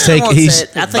 Like he's I taking won't he's. say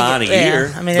it. I think buying a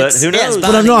year, I mean, but it's, who yeah, it's knows? But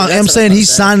buying I'm a not. year. I'm That's saying what he's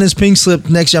I signing his pink slip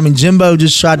next year. I mean, Jimbo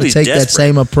just tried to He's take that desperate.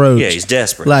 same approach. Yeah, he's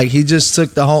desperate. Like he just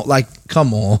took the whole. Like,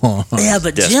 come on. Yeah,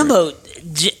 but Desperate.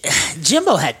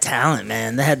 Jimbo had talent,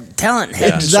 man. They had talent.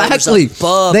 Head and Exactly. shoulders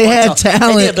above They on had top.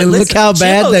 talent, did, but and look how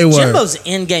bad they were. Jimbo's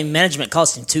in-game management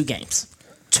cost him 2 games.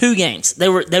 2 games. They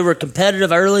were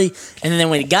competitive early, and then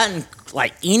when it got in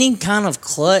like any kind of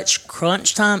clutch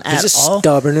crunch time at He's just all,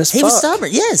 stubborn as he was fuck. stubborn.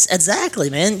 Yes, exactly,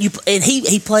 man. And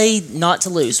he played not to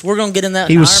lose. We're gonna get in that.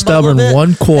 He was Iron Bowl a stubborn little bit.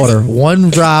 one quarter, one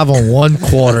drive on one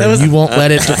quarter. And you won't let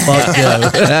it to fuck go.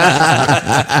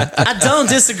 I don't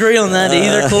disagree on that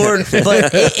either, Cord.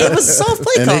 But it was a soft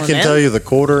play And calling, he can man. tell you the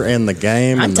quarter and the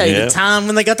game. I can and tell you Yeah. the time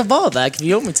when they got the ball back if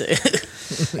you want me to.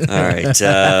 All right.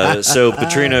 So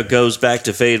Petrino goes back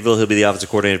to Fayetteville. He'll be the offensive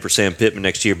coordinator for Sam Pittman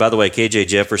next year. By the way, KJ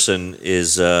Jefferson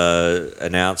is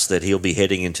announced that he'll be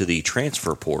heading into the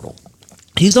transfer portal.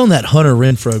 He's on that Hunter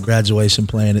Renfro graduation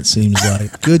plan. It seems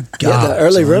like. Good God. Yeah, the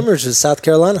early son. rumors is South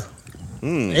Carolina.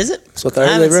 Is it? That's what the I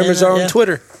early haven't seen rumors that, are on yeah.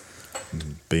 Twitter.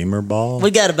 Beamer ball.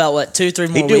 We got about 2-3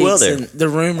 more He'd do well weeks, there. and the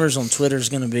rumors on Twitter is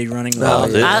going to be running Oh,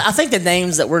 wild. yeah. I think the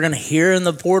names that we're going to hear in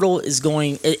the portal is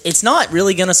going. It's not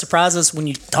really going to surprise us when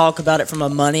you talk about it from a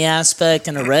money aspect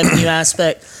and a revenue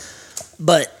aspect,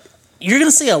 but you're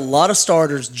going to see a lot of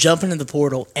starters jump into the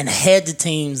portal and head to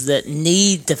teams that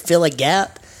need to fill a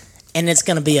gap, and it's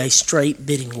going to be a straight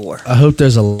bidding war. I hope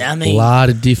there's a mean, lot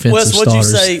of defensive Wes, what'd you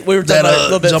starters. say? We were that, talking about it a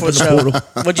little bit jump before in the the show.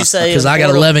 portal. What'd you say? Because in the I got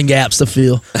portal? 11 gaps to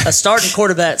fill. A starting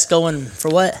quarterback's going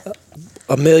for what?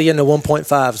 $1 million to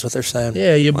 1.5 is what they're saying.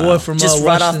 Yeah, your boy from Just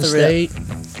right off Washington the rip.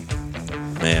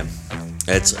 State. Man,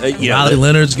 it's you know Riley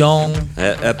Leonard's gone.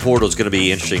 that portal is going to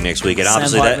be interesting next week, and Sam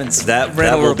obviously Hartman's that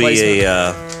rental will be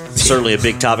replacement. certainly a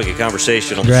big topic of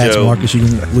conversation on the Congrats, show. Marcus. You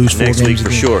can lose 4 Next week games for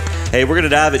again. sure. Hey, we're going to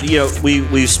dive in. You know,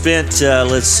 we've spent,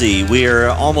 let's see, we are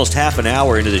almost half an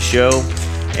hour into the show,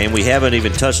 and we haven't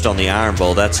even touched on the Iron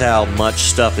Bowl. That's how much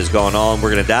stuff has gone on.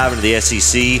 We're going to dive into the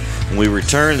SEC. When we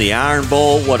return, the Iron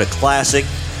Bowl, what a classic.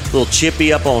 Little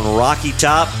chippy up on Rocky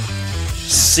Top.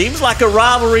 Seems like a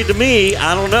rivalry to me.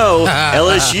 I don't know.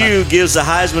 LSU gives the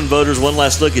Heisman voters one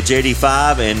last look at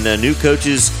JD5 and new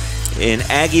coaches in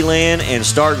Aggieland and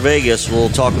Stark Vegas. We'll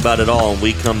talk about it all when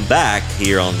we come back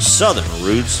here on Southern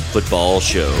Roots Football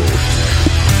Show.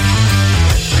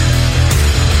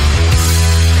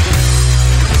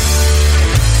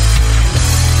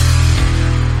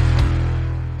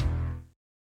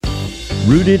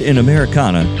 Rooted in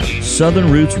Americana,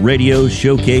 Southern Roots Radio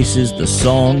showcases the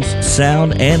songs,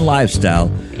 sound, and lifestyle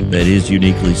that is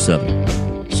uniquely Southern.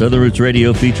 Southern Roots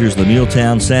Radio features the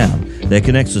Mealtown sound that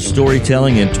connects the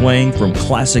storytelling and twang from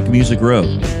classic Music Row,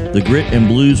 the grit and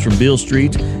blues from Beale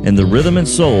Street, and the rhythm and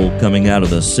soul coming out of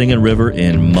the Singing River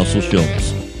in Muscle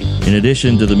Shoals. In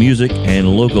addition to the music and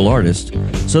local artists,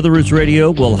 Southern Roots Radio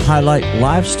will highlight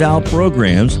lifestyle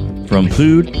programs from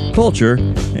food, culture,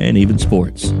 and even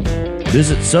sports.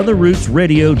 Visit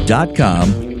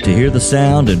southernrootsradio.com to hear the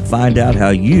sound and find out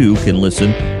how you can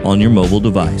listen on your mobile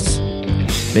device.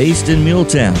 Based in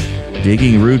Mealtown,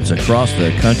 digging roots across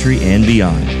the country and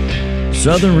beyond.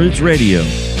 Southern Roots Radio.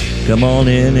 Come on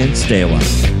in and stay a while.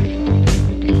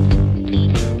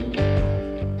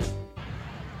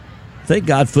 Thank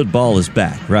God football is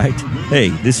back, right?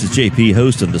 Hey, this is JP,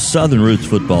 host of the Southern Roots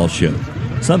Football Show.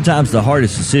 Sometimes the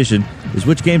hardest decision is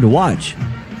which game to watch.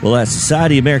 Well, at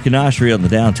Society American Oshery on the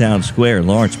downtown square in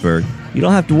Lawrenceburg, you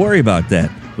don't have to worry about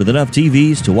that, with enough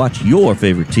TVs to watch your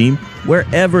favorite team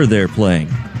wherever they're playing.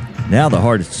 Now the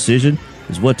hardest decision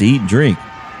is what to eat and drink.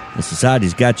 The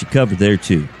Society's got you covered there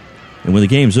too. And when the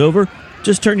game's over,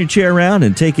 just turn your chair around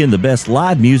and take in the best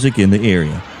live music in the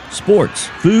area. Sports,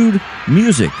 food,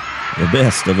 music, the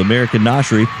best of American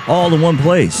Oshery all in one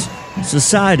place.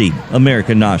 Society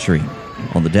American Oshery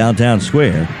on the downtown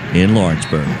square in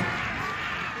Lawrenceburg.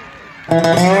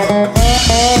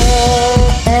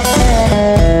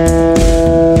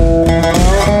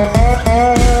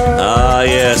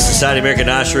 Society American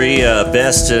Oshery,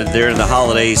 best during the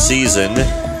holiday season.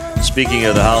 Speaking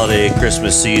of the holiday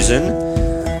Christmas season,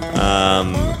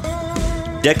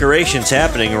 decorations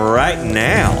happening right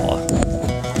now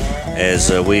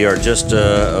as we are just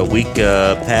a week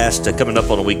past, coming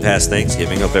up on a week past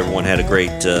Thanksgiving. Hope everyone had a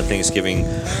great Thanksgiving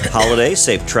holiday,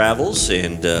 safe travels,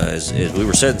 and as we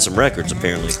were setting some records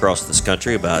apparently across this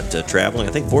country about traveling.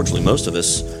 I think fortunately most of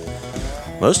us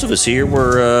here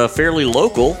were fairly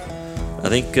local. I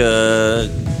think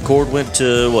Cord went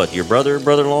to, what, your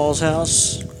brother-in-law's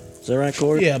house? Is that right,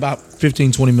 Cord? Yeah, about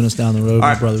 15, 20 minutes down the road,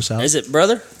 my brother's house. Is it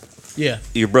brother? Yeah.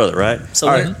 Your brother, right? So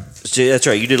all right. So that's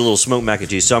right. You did a little smoked mac and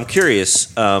cheese. So I'm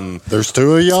curious. There's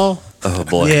two of y'all? Oh,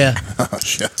 boy. Yeah. Oh,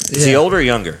 shit. Is he older or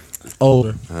younger?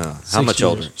 Older. How much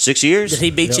older? 6 years? Did he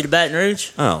beat you to Baton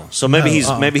Rouge? Oh, so maybe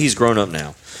he's grown up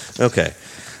now. Okay.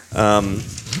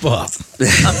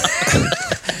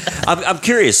 I'm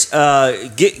curious.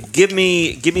 Give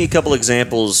me a couple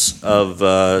examples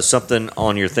of something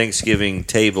on your Thanksgiving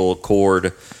table,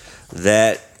 Cord,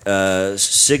 that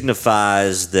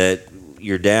signifies that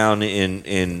you're down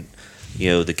in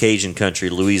the Cajun country,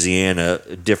 Louisiana,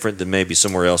 different than maybe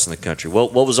somewhere else in the country.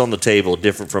 What was on the table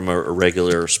different from a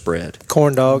regular spread?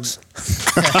 Corn dogs.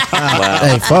 Wow.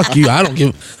 Hey, fuck you. I don't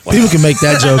give. Wow. People can make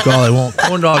that joke all they want.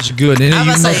 Corn dogs are good. Any of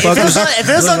you motherfuckers? If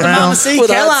it was on the Mama C,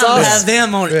 Carolina would have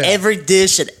them on Yeah. every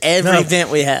dish at every event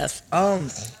we have.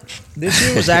 This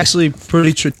year was actually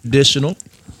pretty traditional.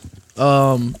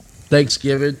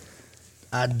 Thanksgiving,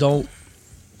 I don't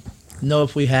know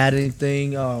if we had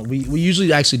anything. We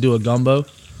usually actually do a gumbo.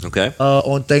 Okay.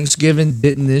 On Thanksgiving,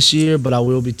 didn't this year, but I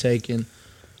will be taking.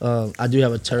 I do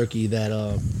have a turkey that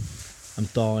I'm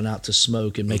thawing out to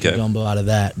smoke and make a gumbo out of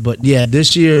that. But yeah,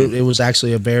 this year it was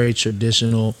actually a very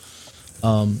traditional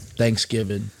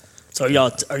Thanksgiving. So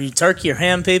are you turkey or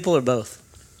ham people or both?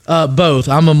 Both.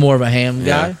 I'm more of a ham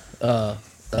guy.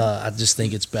 I just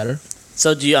think it's better.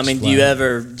 So do you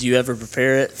ever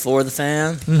prepare it for the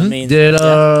fam? Mm-hmm. I mean, did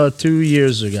 2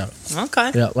 years ago.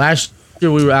 Okay. Yeah, last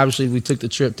year we took the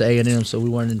trip to A&M, so we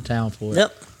weren't in town for it.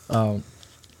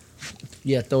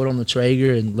 Yep. Throw it on the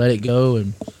Traeger and let it go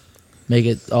and make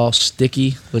it all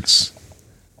sticky. It's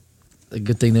a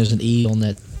good thing there's an E on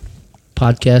that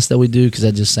podcast that we do because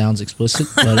that just sounds explicit.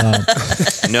 But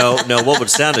No. What would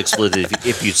sound explicit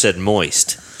if you said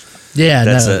moist?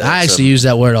 yeah, I actually use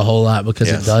that word a whole lot because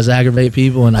it does aggravate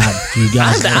people, and you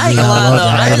guys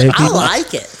I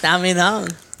like it. I mean, all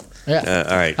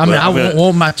right. I mean, I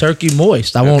want my turkey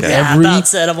moist. I want every. I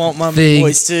said I want my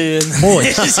moist too.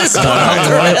 Moist. It's just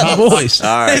moist.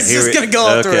 All right, it's just gonna go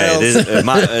off the rails. This is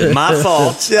my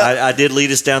fault. I did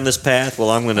lead us down this path. Well,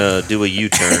 I'm gonna do a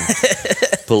U-turn,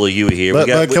 pull a U here.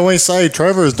 But can we say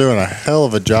Trevor is doing a hell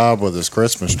of a job with his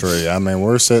Christmas tree? I mean,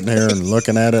 we're sitting here and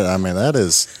looking at it. I mean, that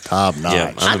is top notch.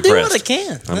 Yeah, I'm I do what I impressed.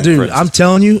 can. Dude, I'm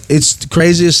telling you, it's the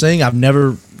craziest thing. I've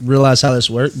never realized how this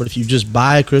worked, but if you just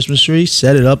buy a Christmas tree,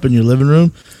 set it up in your living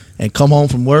room, and come home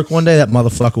from work one day, that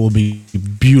motherfucker will be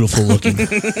beautiful looking. I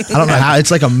don't know how. It's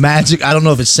like a magic. I don't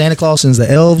know if it's Santa Claus sends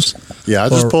the elves. Yeah, I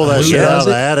just pull that who shit out does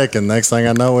of the it. attic, and next thing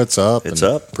I know, it's up. It's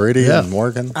and up. pretty Yeah. and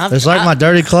working. It's like my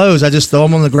dirty clothes. I just throw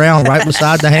them on the ground right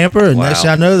beside the hamper, and Wow. next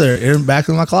thing I know, they're back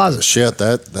in my closet. Shit,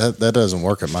 that doesn't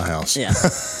work at my house. Yeah,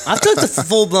 I took the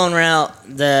full blown route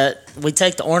that we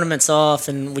take the ornaments off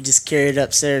and we just carry it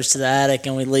upstairs to the attic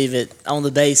and we leave it on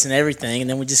the base and everything, and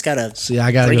then we just gotta See,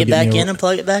 I gotta bring go it get back me in and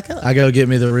plug it back up. I go get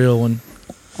me the real one.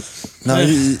 No,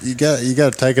 you got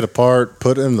to take it apart,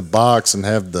 put it in the box, and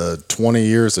have the 20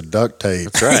 years of duct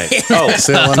tape. That's right. Oh,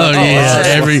 Sealing Oh it.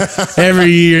 yeah,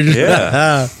 every year.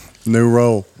 Yeah. New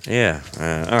roll. yeah.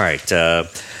 All right.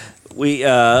 We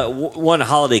one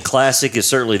holiday classic is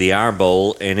certainly the Iron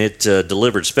Bowl, and it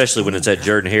delivered, especially when it's at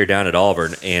Jordan-Hare down at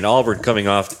Auburn. And Auburn coming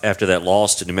off after that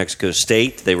loss to New Mexico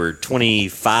State, they were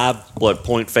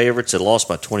 25-point favorites. They lost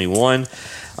by 21,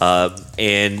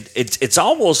 and it's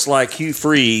almost like Hugh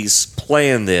Freeze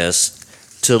planned this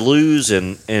to lose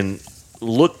and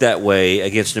look that way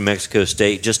against New Mexico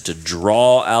State just to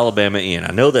draw Alabama in.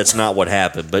 I know that's not what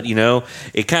happened, but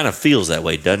it kind of feels that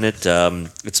way, doesn't it?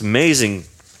 It's amazing.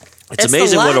 It's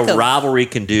amazing what a rivalry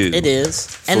can do. It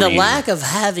is. And the you. lack of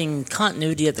having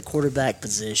continuity at the quarterback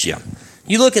position. Yeah.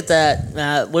 You look at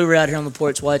that. We were out here on the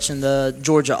porch watching the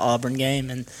Georgia-Auburn game,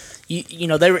 and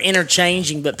they were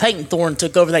interchanging, but Peyton Thorne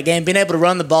took over that game, being able to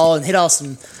run the ball and hit off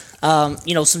some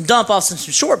dump offs and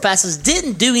some short passes.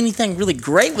 Didn't do anything really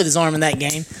great with his arm in that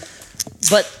game,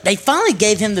 but they finally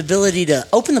gave him the ability to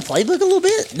open the playbook a little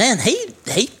bit. Man,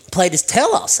 he played his tail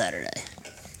off Saturday.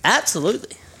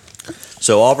 Absolutely.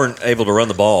 So Auburn able to run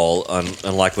the ball,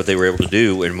 unlike what they were able to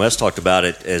do. And Wes talked about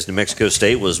it as New Mexico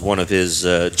State was one of his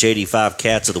JD5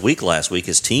 Cats of the Week last week,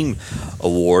 his team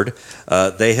award.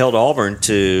 They held Auburn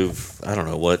to,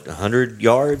 100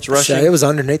 yards rushing? It was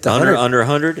underneath the 100. Under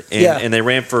 100. And they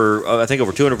ran for, I think,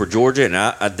 over 200 for Georgia. And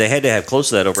they had to have close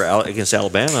to that against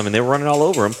Alabama. I mean, they were running all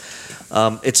over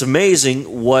them. It's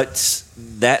amazing what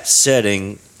that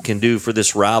setting can do for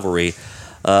this rivalry.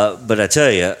 But I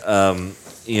tell you,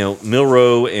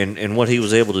 Milroe and what he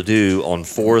was able to do on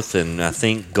fourth and I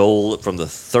think goal from the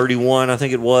 31, I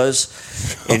think it was,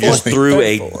 and just threw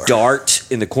 34. A dart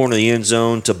in the corner of the end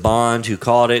zone to Bond, who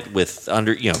caught it with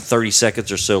under 30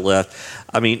 seconds or so left.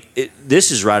 I mean,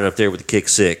 this is right up there with the kick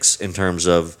six in terms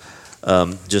of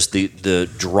just the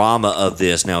drama of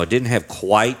this. Now, it didn't have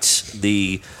quite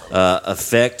the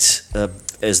effect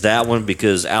as that one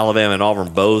because Alabama and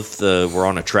Auburn both were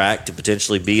on a track to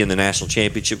potentially be in the national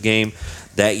championship game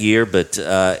that year, but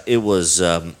it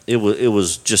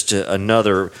was just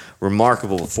another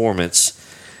remarkable performance.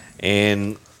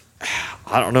 And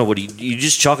I don't know, what do you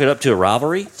just chalk it up to a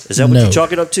rivalry? Is that what you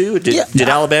chalk it up to? Did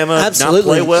Alabama absolutely. not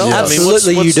play well? Yeah.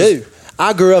 Absolutely, you do.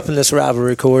 I grew up in this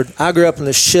rivalry, Cord. I grew up in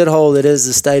the shithole that is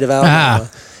the state of Alabama.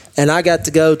 And I got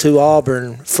to go to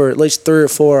Auburn for at least 3 or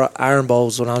 4 Iron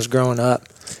Bowls when I was growing up.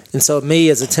 And so me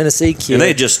as a Tennessee kid, and they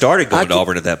had just started going to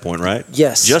Auburn at that point, right?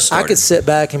 Yes, just started. I could sit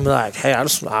back and be like, "Hey, I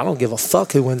don't give a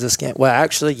fuck who wins this game." Well,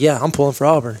 actually, yeah, I'm pulling for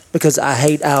Auburn because I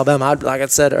hate Alabama. Like I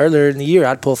said earlier in the year,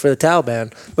 I'd pull for the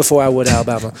Taliban before I would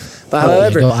Alabama. But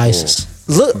however, go ISIS.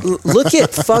 Look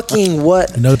at fucking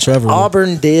what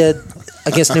Auburn did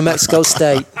against New Mexico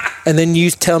State, and then you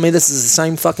tell me this is the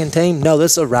same fucking team? No,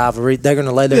 this is a rivalry. They're going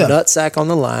to lay their nutsack on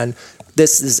the line.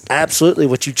 This is absolutely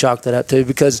what you chalked it up to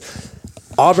because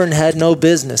Auburn had no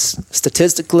business.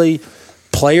 Statistically,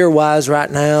 player-wise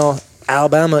right now,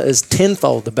 Alabama is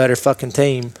tenfold the better fucking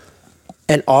team.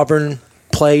 And Auburn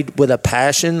played with a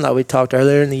passion, like we talked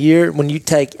earlier in the year. When you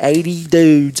take 80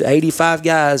 dudes, 85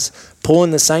 guys,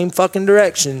 pulling the same fucking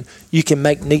direction, you can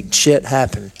make neat shit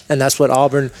happen. And that's what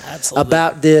Auburn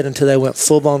about did until they went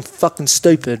full-blown fucking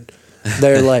stupid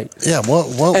there late. Yeah, what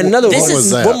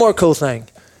was that? One more cool thing.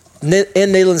 In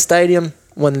Neyland Stadium,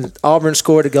 when Auburn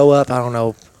scored to go up, I don't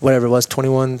know, whatever it was,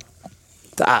 21,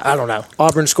 I don't know.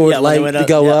 Auburn scored late to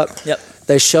go up. Yep.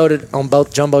 They showed it on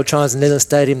both Jumbotrons in Neyland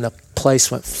Stadium. The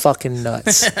place went fucking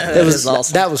nuts. It was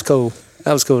awesome. That was cool.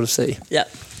 That was cool to see. Yeah.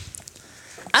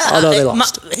 Although they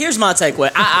lost. Here's my takeaway.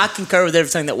 I concur with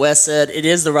everything that Wes said. It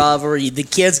is the rivalry. The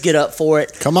kids get up for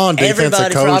it. Come on,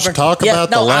 defensive coach. Talk about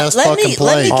the last fucking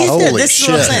play. Let me get Holy there. This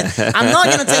shit. is what I'm saying. I'm not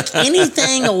going to take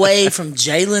anything away from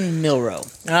Jalen Milroe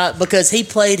because he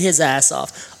played his ass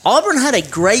off. Auburn had a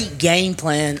great game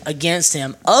plan against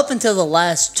him up until the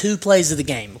last 2 plays of the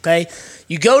game, okay?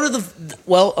 You go to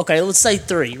let's say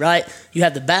 3, right? You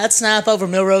have the bad snap over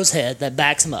Milroe's head that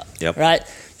backs him up, right?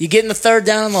 You get in the 3rd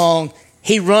down and long.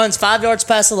 He runs 5 yards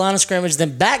past the line of scrimmage,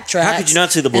 then backtracks. How could you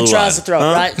not see the blue and tries line? to throw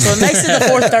it, right? So it makes it the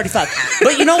 4th and 35.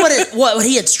 But you know what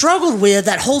he had struggled with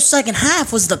that whole second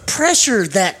half was the pressure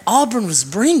that Auburn was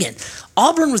bringing.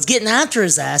 Auburn was getting after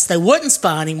his ass. They wouldn't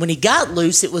spine him. When he got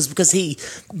loose, it was because he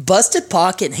busted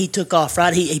pocket and he took off,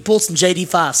 right? He pulled some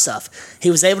JD5 stuff. He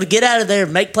was able to get out of there,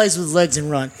 make plays with his legs, and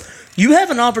run. You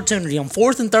have an opportunity on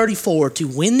 4th and 34 to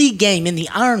win the game in the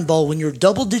Iron Bowl when you're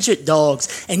double-digit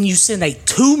dogs and you send a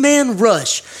 2-man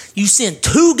rush. You send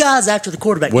 2 guys after the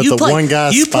quarterback. With one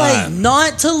guy's You spine. play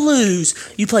not to lose.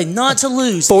 You play not to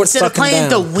lose. Fourth Instead of playing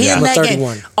fucking to down. win that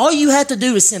 31. game. All you have to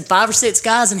do is send 5 or 6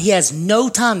 guys, and he has no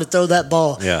time to throw that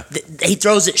ball. Yeah. He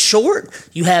throws it short.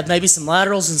 You have maybe some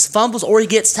laterals and some fumbles, or he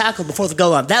gets tackled before the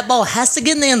goal line. That ball has to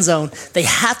get in the end zone. They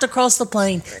have to cross the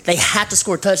plane. They have to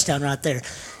score a touchdown right there.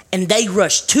 And they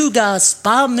rushed 2 guys,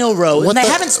 spy Milrow, and they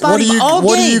haven't spied him all game.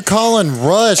 What are you calling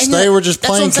rush? And They were just that's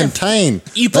what playing I'm saying.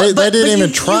 contain. But They didn't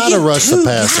even try to get rush the 2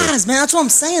 passer. guys, man. That's what I'm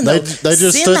saying, though. They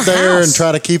just Send stood the there house. and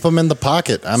tried to keep them in the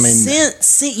pocket. I mean,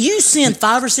 You send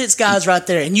 5 or 6 guys right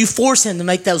there, and you force him to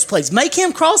make those plays. Make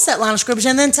him cross that line of scrimmage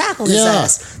and then tackle his Yeah.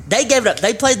 ass. They gave it up.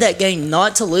 They played that game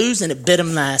not to lose, and it bit them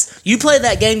in the ass. You play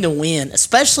that game to win,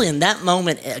 especially in that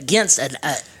moment against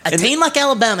a team like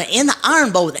Alabama in the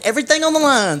Iron Bowl with everything on the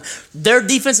line. Their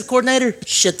defensive coordinator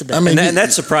shit the bed. I mean, And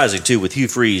that's surprising too, with Hugh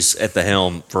Freeze at the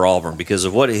helm for Auburn, because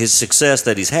of what his success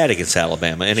that he's had against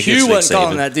Alabama and against Hugh Nick wasn't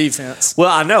calling Saban. that defense. Well,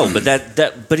 I know, but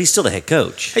but he's still the head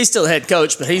coach. He's still the head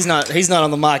coach, but he's not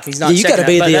on the mic. He's not. Yeah, you checking gotta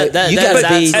be out. the- But that- you that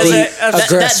gotta is be absolutely- the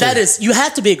aggressor. That is, you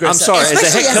have to be aggressive. I'm sorry, as a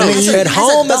Especially head coach. At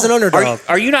home as an underdog.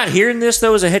 Are you not hearing this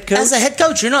though, as a head coach? As a head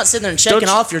coach, you're not sitting there and shaking Don't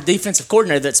you- off your defensive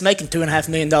coordinator that's making $2.5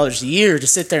 million a year to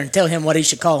sit there and tell him what he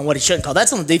should call and what he shouldn't call.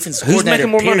 That's on the defensive Who's coordinator.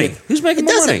 making more period. money? Who's making it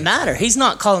more doesn't money? matter. He's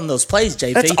not calling those plays,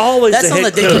 JP. That's always that's the on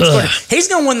head the defensive coach. coordinator. He's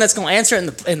the one that's going to answer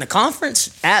it in the conference.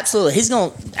 Absolutely. He's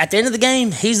going at the end of the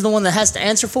game. He's the one that has to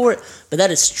answer for it. But that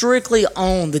is strictly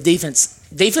on the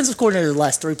defensive coordinator. The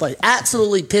last 3 plays,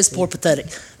 absolutely piss poor, pathetic.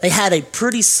 They had a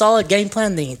pretty solid game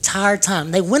plan the entire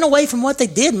time. They went away from what they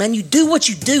did, man. You do what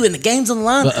you do, and the game's on the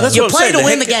line. That's You what I'm play saying. to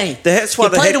win the game. That's why you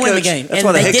the play head to win the coach- game. That's And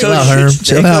why the they head did. coach Chill out, Herm. should,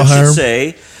 Chill the head out, coach should Herm.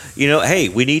 say, hey,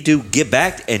 we need to get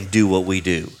back and do what we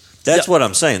do. That's what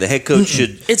I'm saying. The head coach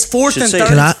should. It's 4th should and say 3rd.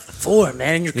 Can I- 4,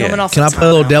 man, and you're coming off. Can I the play a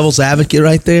little timeout. devil's advocate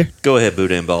right there? Go ahead,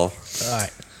 Boudin Ball. All right.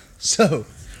 So,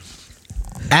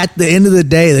 at the end of the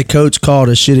day, the coach called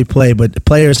a shitty play, but the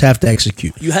players have to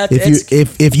execute. You have to if execute.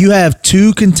 If you have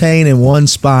 2 contain and 1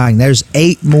 spying, there's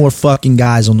 8 more fucking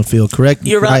guys on the field. Correct?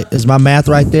 You're right. Is my math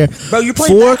right there? Bro, you're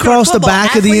playing 4 backyard across the football.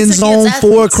 back of the end Athletes zone, against 4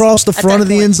 athletes across the at front that of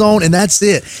the point. end zone, and that's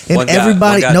it. And One guy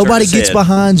everybody, turned nobody his gets head.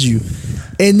 behind you.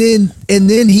 And then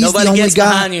he's Nobody the only gets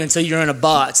guy. behind you until you're in a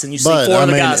box and you see but 4 I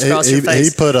other mean, guys across he your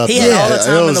face. put up. He had all the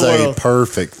time it in was the a world.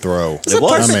 perfect throw. It was a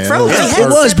perfect I mean, throw. it was He a had It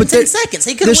was, but 10 seconds.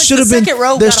 He could there have should went to have the been. second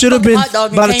row, There got a should have fucking been. hot dog,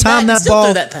 and By the came time back and that still ball,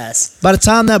 threw that pass. by the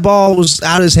time that ball was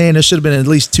out of his hand, there should have been at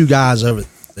least 2 guys over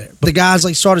there. But the guys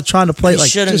started trying to play He like.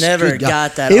 should have just never good God.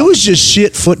 got that It off. was just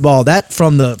shit football. That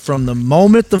from the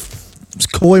moment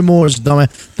Coy Moore's dumb.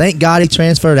 Thank God he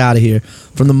transferred out of here.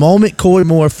 From the moment Coy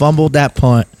Moore fumbled that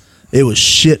punt, it was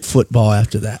shit football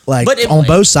after that. On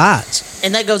both sides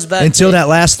And that goes back until to, that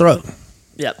last throw.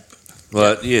 Yep.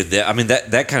 Well, yeah,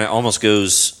 that kind of almost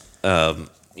goes,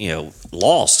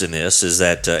 lost in this. Is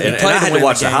that, and played I to had to win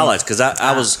watch the the game. highlights because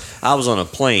I was on a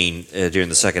plane during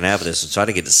the second half of this, so I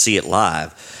didn't get to see it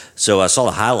live. So I saw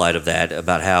the highlight of that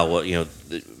about how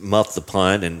muffed the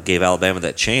punt and gave Alabama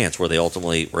that chance where they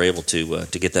ultimately were able to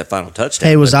get that final touchdown.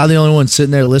 Hey, was I the only one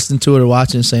sitting there listening to it or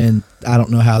watching, saying, "I don't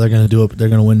know how they're going to do it, but they're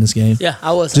going to win this game"? Yeah,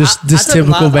 I was. Just I this took him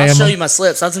typical live. I'll Bama. show you my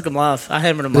slips. I took them live. I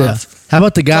hammered them Yeah. live. How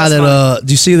about the guy That's that?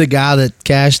 Do you see the guy that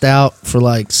cashed out for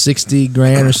like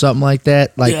 $60,000 or something like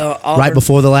that? Like Yeah, Auburn. right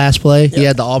before the last play, he Yeah.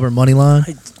 had the Auburn money line.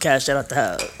 He cashed out at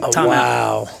the Oh, timeout.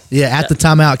 wow. Yeah, at the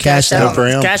timeout, cashed out. for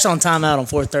him. Cashed on timeout on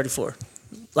 434.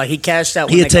 Like he cashed out.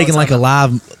 When He had they taken called like a timeout.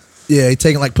 live. Yeah, he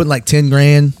taken like putting like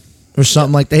 $10,000 or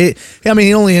something like that. He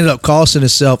only ended up costing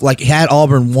himself. Like had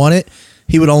Auburn won it,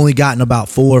 he would only gotten about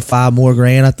 4 or 5 more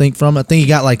grand. I think from it. I think he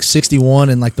got like 61,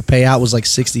 and like the payout was like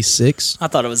 66. I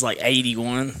thought it was like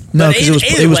 81. No, But because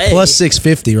either it was way- plus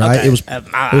 650, right? Okay. It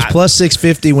was plus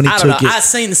 650 when he I took don't know. it. I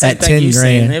seen the same at thing you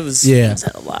seen. $10,000. It was yeah. it was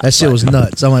a lot. That shit But was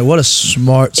nuts. I'm like, what a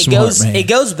smart man. It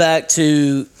goes back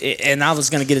to, and I was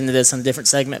going to get into this in a different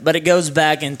segment, but it goes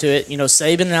back into it.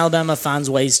 Saban in Alabama finds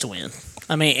ways to win.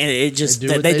 I mean, it just They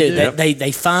do what they they do. do.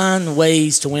 They find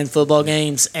ways to win football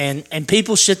games, and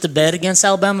people shit the bed against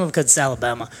Alabama because it's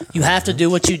Alabama. You have to do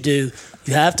what you do.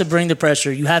 You have to bring the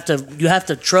pressure. You have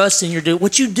to trust in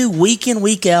what you do week in,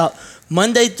 week out,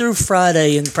 Monday through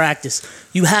Friday in practice.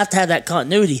 You have to have that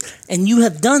continuity, and you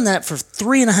have done that for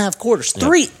 3.5 quarters.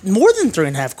 More than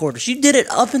 3.5 quarters. You did it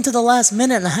up into the last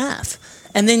minute and a half,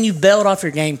 and then you bailed off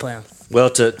your game plan. Well,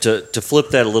 to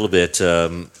flip that a little bit,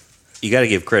 you got to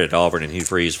give credit to Auburn and Hugh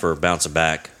Freeze for bouncing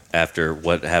back after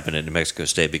what happened in New Mexico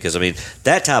State, because I mean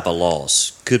that type of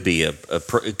loss could be a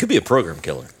program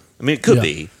killer. I mean, it could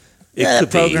be.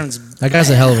 That program's That guy's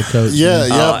a hell of a coach. Yeah,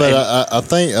 man. but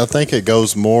I think it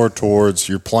goes more towards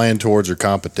you're playing towards your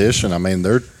competition. I mean,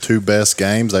 their two best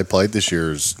games they played this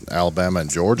year is Alabama and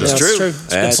Georgia. That's That's true. true.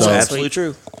 That's So- absolutely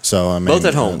true. So I mean, Both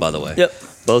at home, by the way. Yep.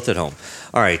 Both at home.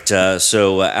 All right.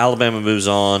 So Alabama moves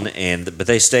on, but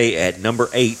they stay at number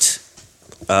 8.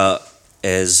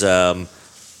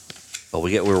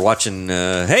 We're watching.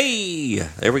 Hey,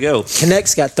 there we go.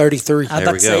 Connect's got 33. I was There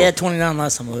about we to say go. he had 29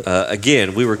 last time. I looked.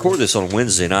 Again, we record this on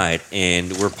Wednesday night,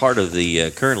 and we're part of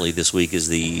the currently this week is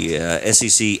the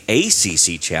SEC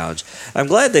ACC Challenge. I'm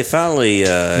glad they finally.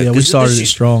 Yeah, we started it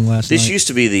strong last This night. used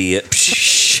to be the.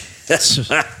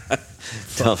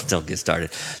 Don't get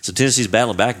started. So Tennessee's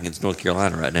battling back against North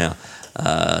Carolina right now.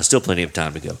 Still plenty of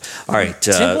time to go. All right.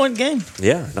 10-point game.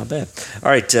 Yeah, not bad. All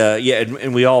right.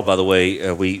 And we all, by the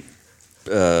way, we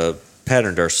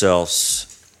patterned ourselves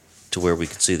to where we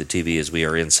could see the TV as we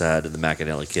are inside of the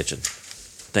McAnally kitchen.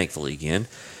 Thankfully, again,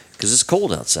 because it's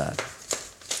cold outside.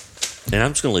 And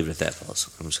I'm just going to leave it at that, fellas.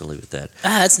 I'm just going to leave it at that.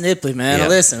 That's nipply, man. Yeah.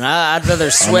 Listen, I'd rather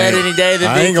sweat any day than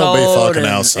I be ain't gonna be cold. fucking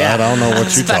and- outside. yeah. I don't know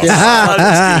what you talking I'll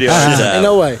just give you a hard time. Ain't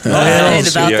no way. I ain't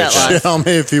about that life. Tell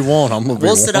me if you want. I'm gonna be.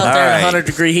 We'll sit out All there right. in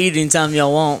 100-degree heat anytime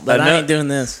y'all want, but I ain't doing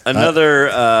this.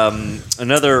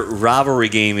 Another rivalry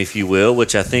game, if you will,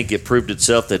 which I think it proved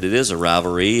itself that it is a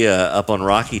rivalry. Up on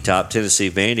Rocky Top, Tennessee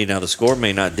Vandy. Now the score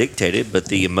may not dictate it, but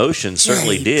the emotion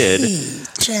certainly did.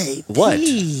 JP. What?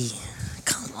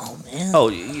 Come on, man. Oh,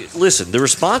 listen, the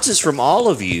responses from all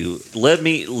of you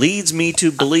leads me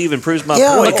to believe and proves my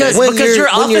Yeah, point. Because When your you're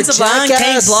offensive line can't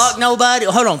jackass- block nobody.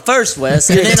 Hold on, first, Wes,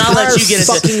 and then I'll let you get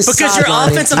Fucking it. Because your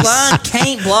sideline offensive empties. line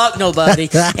can't block nobody,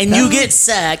 and you get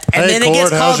sacked, and Hey, then it gets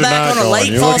Cord, called how's your back night on a going?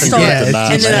 late You false looking start, good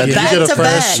tonight, and then man. a Did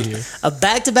you get a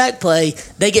back-to-back play.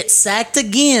 They get sacked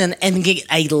again and get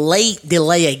a late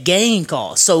delay a game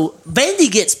call. So Vandy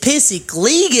gets pissy,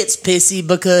 Lee gets pissy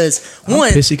because I'm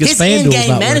one, pissy 'cause his FanDuel's in-game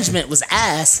not management was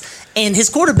ass. And his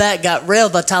quarterback got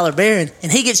railed by Tyler Barron,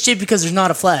 and he gets chipped because there's not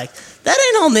a flag. That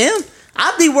ain't on them.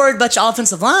 I'd be worried about your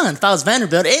offensive line if I was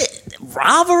Vanderbilt.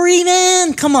 Rivalry,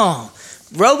 man? Come on.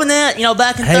 Robin that,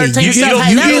 back in Hey, 13 you stuff.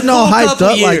 Hey, that was getting a all cool hyped couple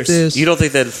up like years. this. You don't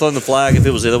think they'd fund the flag if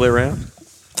it was the other way around?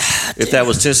 If that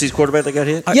was Tennessee's quarterback that got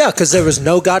hit? Yeah, because there was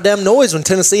no goddamn noise when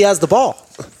Tennessee has the ball.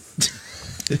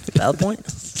 Valid point.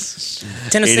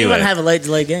 Tennessee Anyway. wouldn't have a late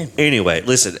delay game. Anyway,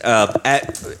 listen.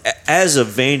 As a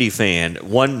Vandy fan,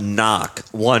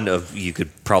 one of you could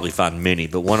probably find many,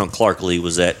 but one on Clark Lee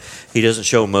was that he doesn't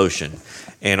show emotion,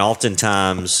 and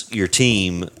oftentimes your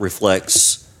team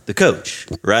reflects the coach,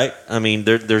 right? I mean,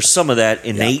 there's some of that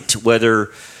innate,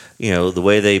 whether the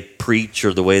way they preach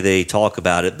or the way they talk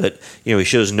about it, but he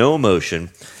shows no emotion.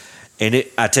 And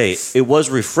I tell you, it was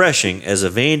refreshing as a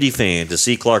Vandy fan to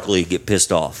see Clark Lee get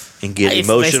pissed off and get If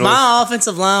emotional. my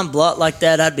offensive line blocked like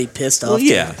that, I'd be pissed off. Well,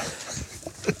 yeah.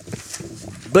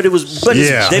 But it was. But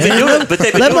Yeah. they've been doing it. But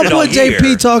they've been Let doing my it all boy year.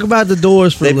 JP talk about the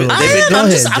doors for a They've been- little they've bit. been- Go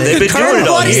ahead, I'm They've been concurring doing it with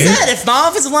all what he year. said. If my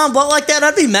offensive line blocked like that,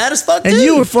 I'd be mad as fuck, And too.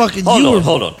 you were fucking.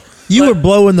 Hold on. You were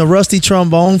blowing the rusty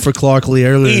trombone for Clark Lee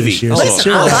earlier Evie, this year. hold So on.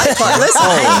 chill I out. like Clark. Listen,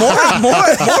 hey,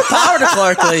 more power to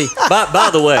Clark Lee. By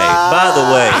the way,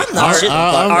 I'm not shitting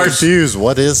I'm our- confused.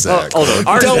 What is that? hold on.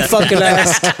 Our- Don't fucking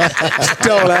ask.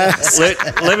 Don't ask.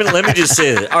 let me just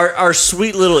say that our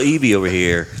sweet little Evie over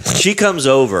here, she comes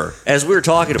over as we were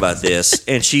talking about this,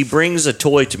 and she brings a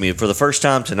toy to me for the first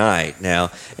time tonight. Now,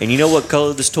 and you know what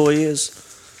color this toy is?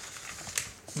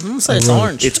 I'm gonna say it's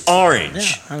orange. It's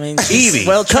orange. I mean, Evie,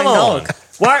 well come trained on. dog.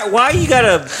 Why you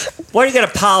gotta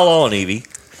pile on, Evie?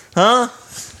 Huh?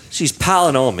 She's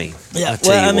piling on me. Yeah, I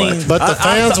tell well, you I mean- what. But the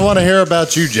fans want to hear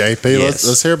about you, JP. Yes.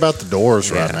 Let's hear about the doors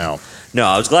right now. No,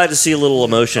 I was glad to see a little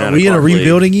emotion out Are of we in a Clark Lee.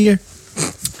 rebuilding year?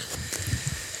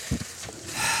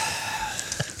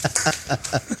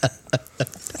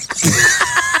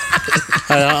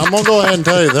 Hey, I'm gonna go ahead and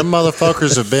tell you, them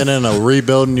motherfuckers have been in a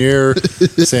rebuilding year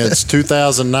since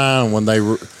 2009 when they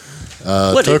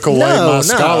took away my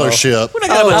scholarship.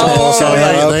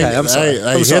 I'm sorry.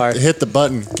 Hey, hit the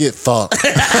button. Get fucked.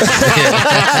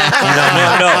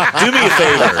 No. Do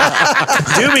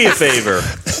me a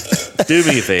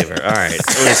favor. All right,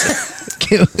 listen.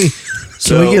 Can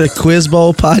we get a quiz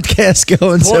bowl podcast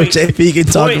going so JP can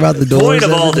talk about the doors?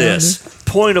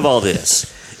 Point of all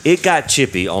this. It got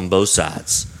chippy on both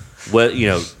sides. Well,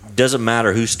 doesn't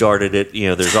matter who started it.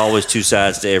 There's always two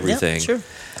sides to everything. Yep, sure.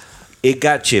 It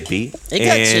got chippy.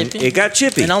 It got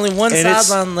chippy. And only one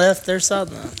sideline left, their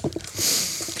sideline.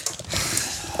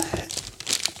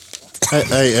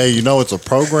 Hey, it's a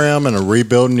program and a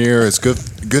rebuilding year. It's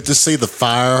good to see the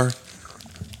fire.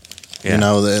 Yeah.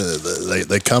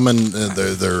 They come in,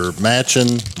 they're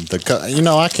matching.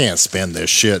 I can't spend this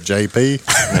shit, JP.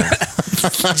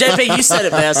 JP, you said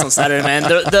it best on Saturday, man.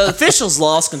 The officials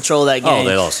lost control of that game. Oh,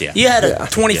 they lost, yeah. You had a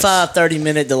 25,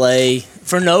 30-minute delay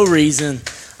for no reason.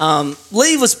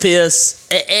 Lee was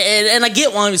pissed, and I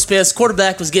get why he was pissed.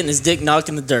 Quarterback was getting his dick knocked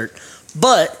in the dirt.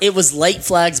 But it was late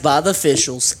flags by the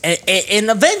officials. And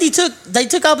Vandy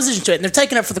took opposition to it, and they're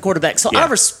taking up for the quarterback. So I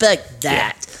respect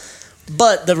that. Yeah.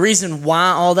 But the reason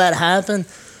why all that happened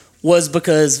was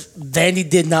because Vandy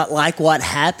did not like what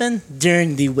happened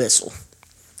during the whistle.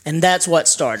 And that's what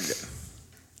started it.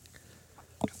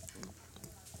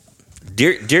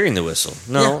 During the whistle?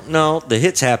 No, the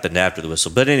hits happened after the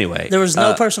whistle. But anyway. There was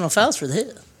no personal fouls for the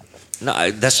hit.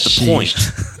 No, that's the point.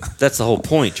 That's the whole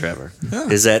point, Trevor,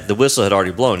 is that the whistle had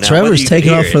already blown. Now, Trevor's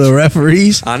taking off for the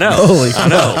referees. I know. I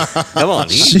know. Come on.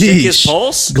 He check his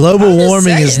pulse. Global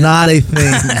warming is not a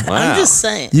thing. Wow. I'm just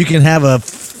saying. You can have a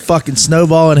fucking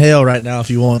snowball in hell right now if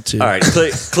you want to. All right.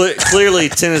 Clearly,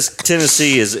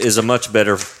 Tennessee is a much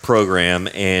better program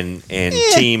and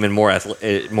team and more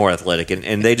athletic,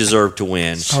 and they deserve to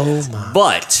win. Oh, my.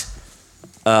 But,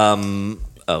 oh,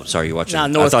 sorry, you're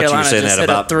watching. North I thought Carolina you were saying that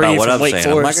about what I'm saying.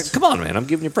 I'm like, come on, man, I'm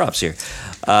giving you props here.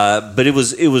 But it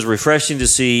was refreshing to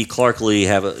see Clark Lee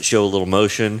show a little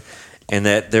motion, and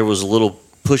that there was a little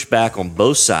pushback on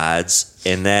both sides,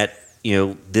 and that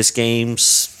this game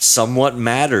somewhat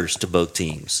matters to both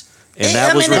teams. And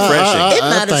that was refreshing. It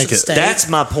matters to the state. That's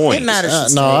my point. It matters to the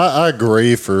state. No, I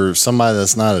agree. For somebody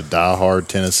that's not a diehard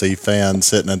Tennessee fan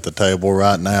sitting at the table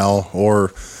right now, or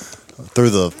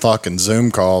through the fucking Zoom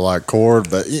call like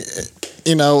Cord, but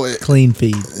clean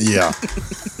feed. Yeah.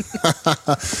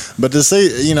 But to see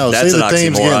see the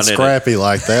teams getting scrappy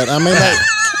like that, I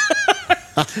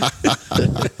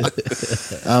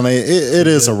mean, it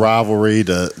is a rivalry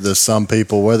to some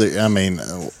people.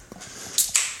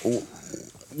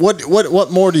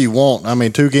 What more do you want? I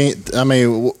mean, 2 games. I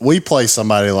mean, we play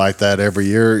somebody like that every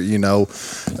year.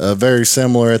 Very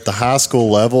similar at the high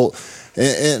school level.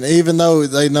 And even though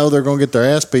they know they're going to get their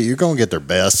ass beat, you're going to get their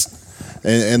best,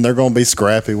 and they're going to be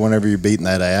scrappy whenever you're beating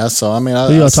that ass. So I mean,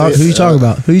 who you talking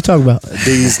about? Who you talking about?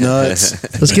 These nuts.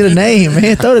 Let's get a name,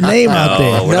 man. Throw the name out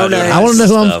there. No names. I want to know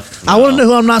who I want to know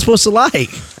who I'm not supposed to like.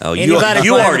 Oh, you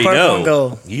already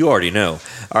know. You already know.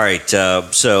 All right.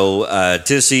 So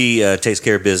Tennessee takes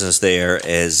care of business there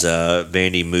as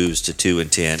Vandy moves to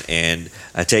 2-10, and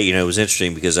I tell you, it was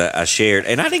interesting because I shared,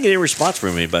 and I didn't get any response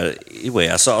from anybody. Anyway,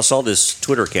 I saw this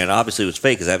Twitter account. Obviously, it was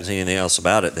fake because I haven't seen anything else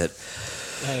about it. That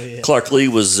Clark Lee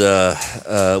was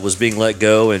being let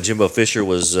go, and Jimbo Fisher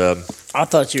was. I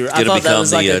thought that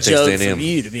was like a joke from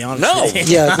you, to be honest. No, with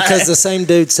you. Yeah, because the same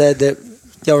dude said that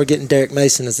y'all were getting Derek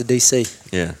Mason as the DC.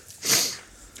 Yeah,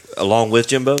 along with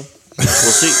Jimbo. We'll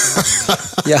see.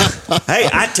 Yeah. Hey,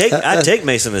 I'd take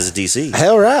Mason as a DC.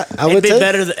 Hell right, He'd be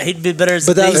better as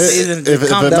a DC than the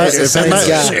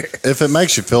commentator. If it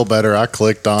makes you feel better, I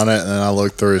clicked on it and then I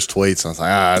looked through his tweets and I was like,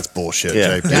 that's bullshit,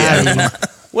 JP. Yeah.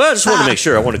 Well, I just wanted to make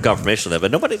sure. I wanted confirmation of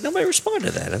that, but nobody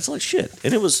responded to that. That's like shit.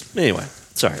 And it was anyway.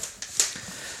 Sorry.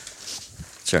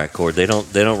 It's all right, Cord. They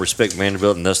don't respect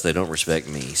Vanderbilt, and thus they don't respect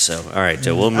me. So, all right,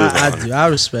 we'll move on. I do. I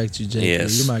respect you, JD.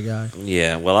 Yes. You're my guy.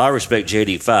 Yeah. Well, I respect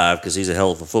JD5 because he's a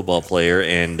hell of a football player,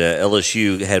 and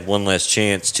LSU had one last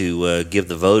chance to give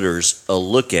the voters a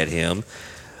look at him.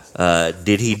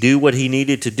 Did he do what he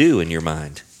needed to do in your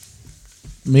mind?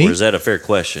 Me? Or is that a fair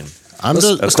question?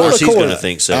 Of course, he's going to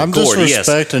think so. I'm just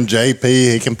respecting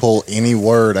JP. He can pull any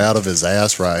word out of his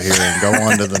ass right here and go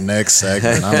on to the next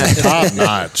segment. I mean, top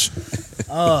notch.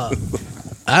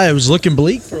 I was looking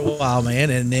bleak for a while, man,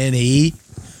 and then he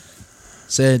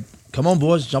said, "Come on,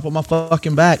 boys, jump on my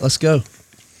fucking back. Let's go."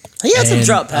 He had some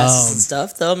drop passes and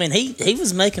stuff, though. I mean, he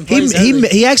was making plays.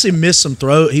 He actually missed some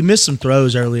throws. He missed some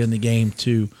throws early in the game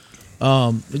too.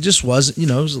 It just wasn't,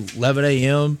 it was 11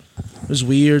 a.m. It was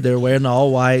weird. They were wearing the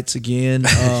all whites again.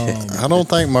 I don't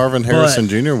think Marvin Harrison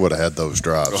Jr. would have had those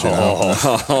drops. I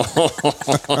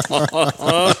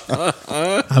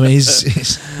mean, he's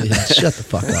shut the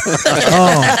fuck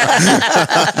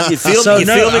up. You feel me,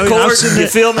 Court? You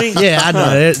feel me? Yeah, I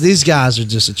know. These guys are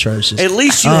just atrocious. At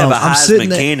least you have a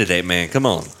Heisman candidate, man. Come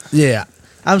on. Yeah,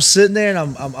 I'm sitting there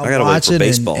and I'm watching,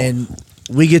 and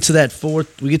we get to that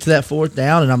fourth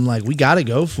down, and I'm like, we got to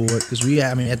go for it because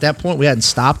at that point we hadn't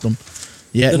stopped them.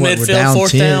 Yeah, the we're midfield down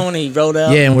fourth 10. down when he rolled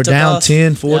out. Yeah, and we're down off.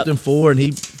 10, fourth and 4, and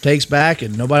he takes back,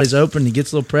 and nobody's open. He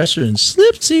gets a little pressure, and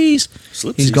slipsies.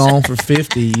 He's gone for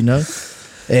 50,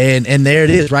 And there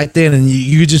it is right then, and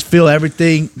you just feel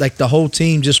everything, like the whole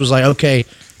team just was like, okay,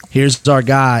 here's our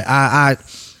guy.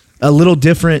 A little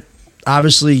different,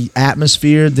 obviously,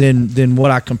 atmosphere than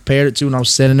what I compared it to when I was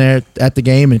sitting there at the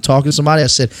game and talking to somebody. I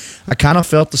said, I kind of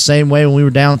felt the same way when we were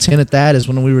down 10 at that as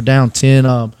when we were down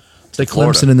 10 to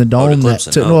Clemson in the Dome. I'm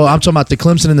talking about the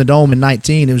Clemson in the Dome in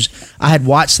 19. I had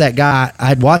watched that guy. I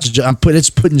had watched. It's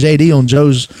putting JD on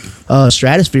Joe's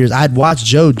stratospheres. I had watched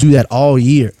Joe do that all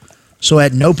year. So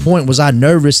at no point was I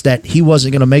nervous that he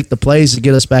wasn't going to make the plays to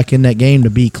get us back in that game to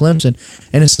beat Clemson.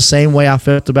 And it's the same way I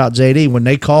felt about JD when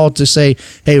they called to say,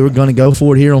 "Hey, we're going to go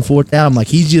for it here on fourth down." I'm like,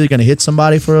 he's either going to hit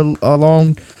somebody for a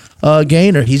long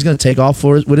gain or he's going to take off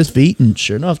with his feet. And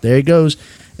sure enough, there he goes.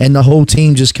 And the whole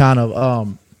team just kind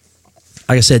of.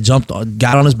 Like I said,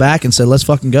 got on his back and said, "Let's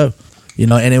fucking go,"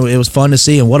 and it was fun to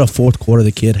see. And what a fourth quarter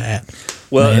the kid had.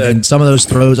 Well, and some of those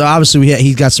throws, obviously,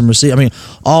 he's got some receivers. I mean,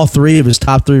 all three of his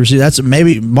top three receivers. That's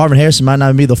maybe Marvin Harrison might not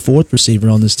even be the fourth receiver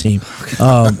on this team.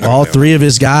 All three of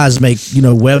his guys make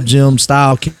web gym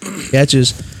style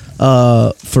catches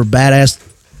for badass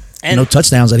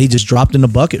touchdowns that he just dropped in the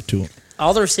bucket to him.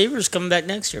 All the receivers coming back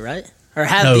next year, right? Or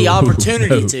have the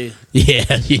opportunity to. Yeah.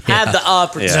 Have the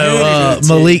opportunity to.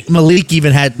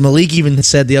 Malik even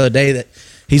said the other day that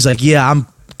he's like, yeah, I'm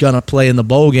going to play in the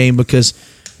bowl game because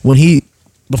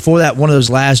before that, one of those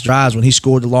last drives when he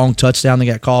scored the long touchdown that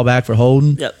got called back for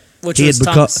holding. Yep. Which was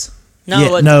Thomas.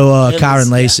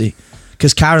 Kyron Lacey.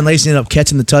 Because Kyron Lacey ended up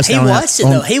catching the touchdown. He watched it,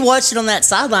 though. He watched it on that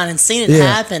sideline and seen it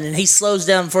happen, and he slows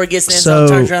down before he gets in the end zone,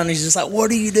 turns around, and he's just like, what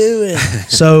are you doing?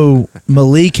 So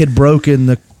Malik had broken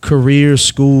the career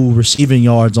school receiving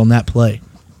yards on that play.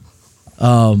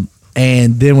 And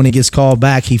then when he gets called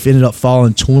back, he ended up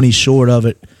falling 20 short of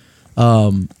it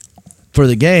for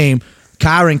the game.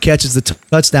 Kyron catches the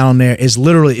touchdown there. Is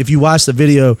literally, if you watch the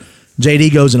video,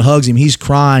 JD goes and hugs him. He's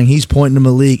crying. He's pointing to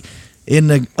Malik. In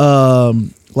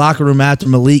the locker room after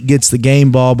Malik gets the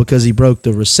game ball because he broke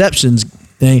the receptions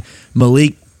thing,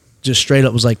 Malik just straight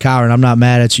up was like, Kyron, I'm not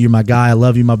mad at you. You're my guy. I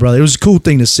love you, my brother. It was a cool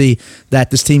thing to see that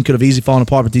this team could have easily fallen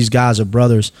apart, but these guys are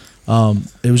brothers.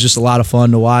 It was just a lot of fun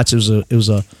to watch. It was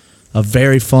a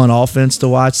very fun offense to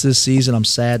watch this season. I'm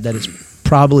sad that it's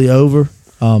probably over.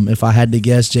 If I had to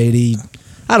guess, JD,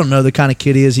 I don't know the kind of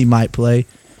kid he is. He might play,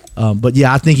 but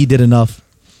yeah, I think he did enough.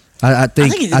 I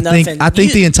think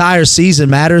the entire season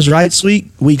matters, right?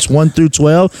 Weeks 1 through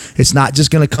 12. It's not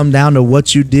just going to come down to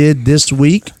what you did this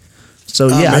week. So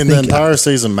yeah, I think the entire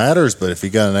season matters, but if you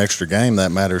got an extra game,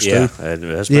 that matters too.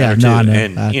 That's matter too. I know.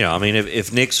 And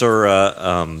if Nix or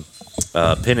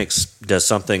Penix does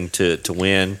something to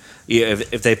win,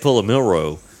 if they pull a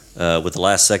Milroe with the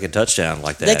last second touchdown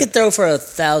like that, they could throw for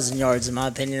 1,000 yards, in my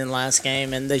opinion, in the last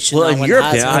game, and they should. Well, not in win your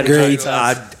Heisman. opinion,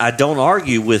 I don't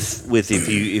argue with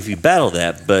if you battle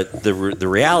that, but the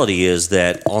reality is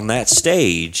that on that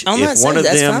stage, if one of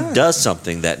them does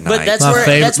something that night, but that's where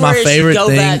it should go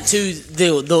back to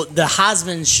the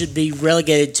Heisman should be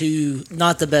relegated to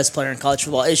not the best player in college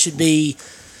football. It should be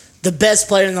the best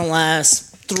player in the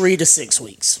last 3 to 6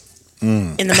 weeks.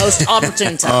 In the most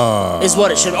opportune time is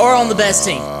what it should, or on the best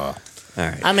team. All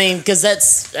right. I mean, because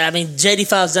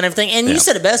JD5's done everything, and you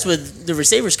said it best with the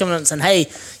receivers coming up and saying, "Hey,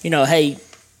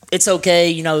 it's okay,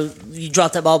 you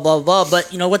dropped that ball, blah, blah, blah."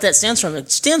 But what that stems from?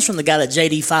 It stems from the guy that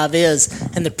JD5 is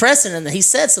and the precedent that he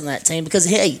sets on that team because,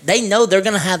 hey, they know they're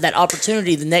going to have that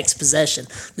opportunity the next possession,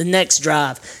 the next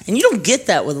drive. And you don't get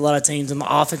that with a lot of teams on the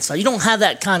offense side. You don't have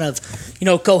that kind of,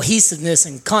 cohesiveness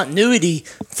and continuity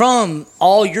from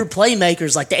all your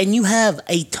playmakers like that. And you have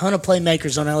a ton of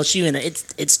playmakers on LSU, and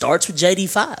it starts with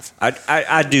JD5.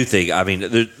 I do think,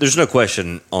 there's no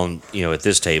question on, at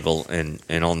this table and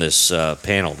on this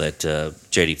panel that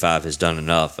JD5 has done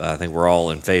enough. I think we're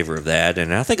all in favor of that,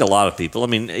 and I think a lot of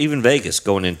people, even Vegas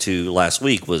going into last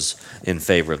week was in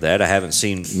favor of that. I haven't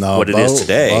seen what it is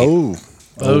today.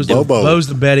 Bo's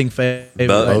the betting favorite.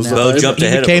 Bo jumped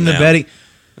ahead of him now.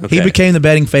 Okay. He became the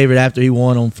betting favorite after he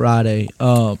won on Friday.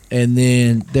 And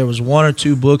then there was one or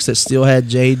two books that still had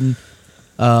Jaden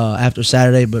after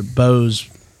Saturday, but Bo's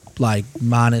like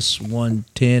minus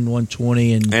 110,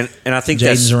 120, and I think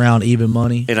Jaden's that's around even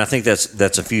money. And I think that's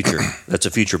a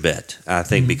future bet. I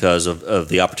think because of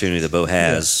the opportunity that Bo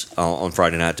has on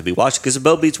Friday night to be watched. Because if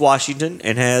Bo beats Washington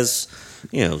and has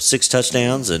 6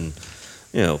 touchdowns and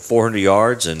 400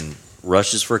 yards and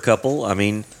rushes for a couple, I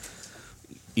mean,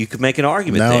 you could make an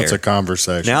argument now there. It's a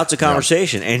conversation. Now it's a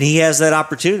conversation, and he has that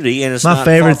opportunity, and it's My not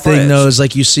favorite thing, far-fetched. though, is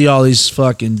like you see all these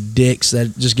fucking dicks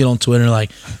that just get on Twitter and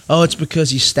like, oh, it's because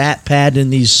he's stat padding in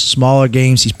these smaller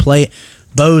games. He's playing.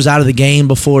 Bo's out of the game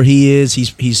before he is.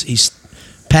 He's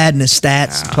padding his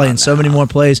stats, playing so many more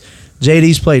plays.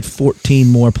 JD's played 14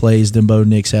 more plays than Bo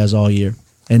Nix has all year.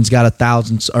 And he's got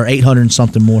 1,000 or 800 and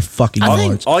something more fucking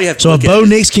yards. all you have to so look if at Bo is-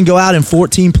 Nix can go out in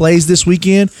 14 plays this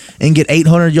weekend and get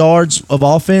 800 yards of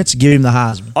offense, give him the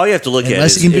Heisman. All you have to look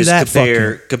Unless at he can do is that,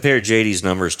 fuck compare JD's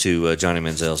numbers to Johnny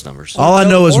Manziel's numbers. All I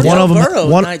know is Or one Joe of them Burrow,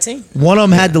 one 19. of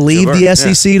them had to leave Joe the Burrow,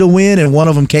 SEC to win, and one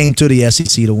of them came to the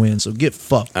SEC to win. So get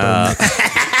fucked. Bo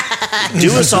Nix. Do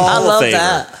us all I a love favor.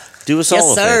 that. Do us Yes,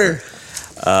 all a sir. favor.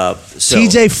 So,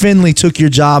 TJ Finley took your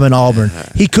job in Auburn.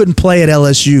 He couldn't play at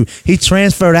LSU. He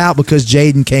transferred out because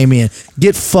Jaden came in.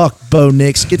 Get fucked, Bo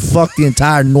Nix. Get fucked the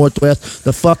entire Northwest,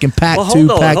 the fucking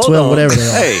Pac-2, Pac-12, whatever they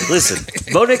are. Hey, listen,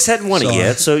 Bo Nix hadn't won it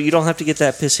yet, so you don't have to get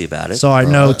that pissy about it. Sorry,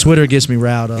 no, Twitter gets me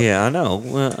riled up. Yeah, I know.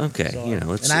 Well, okay, it's And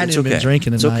I it's haven't okay. been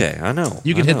drinking It's tonight. okay. I know.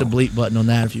 You can I hit the know. bleep button on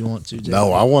that if you want to. Jay.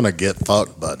 No, I want to get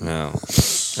fucked button. No.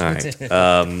 All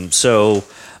right. So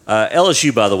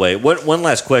LSU, by the way, one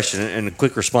last question and a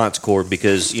quick response, Cord,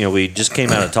 because we just came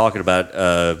out of talking about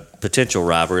potential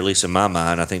rivalry. At least in my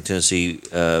mind, I think Tennessee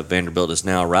Vanderbilt is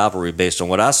now a rivalry based on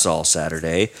what I saw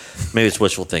Saturday. Maybe it's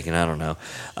wishful thinking. I don't know.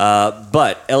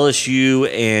 But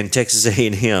LSU and Texas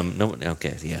A&M. No,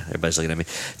 okay, yeah, everybody's looking at me.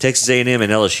 Texas A&M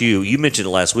and LSU. You mentioned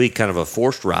it last week, kind of a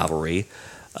forced rivalry.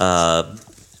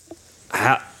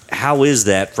 How is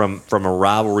that from a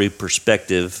rivalry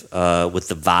perspective with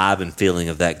the vibe and feeling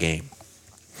of that game?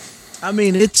 I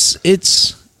mean, it's from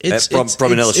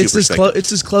an LSU perspective.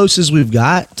 It's as close as we've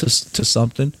got to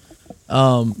something.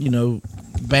 Bama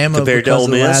Compared to because Ole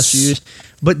of the Miss? last few years,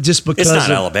 but just because It's not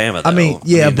of, Alabama, though. I mean,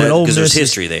 yeah, but Ole because Miss there's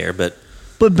history there. But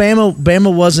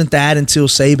Bama wasn't that until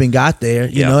Saban got there,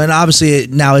 you Yeah. know, and obviously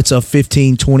now it's a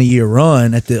 15, 20-year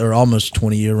run or almost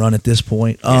 20-year run at this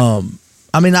point.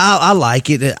 I mean, I like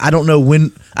it. I don't know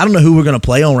who we're going to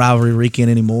play on rivalry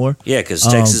weekend anymore. yeah, because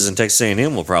Texas and Texas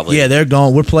A&M will probably. Yeah, they're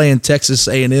gone. We're playing Texas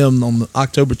A&M on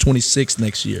October 26th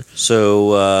next year.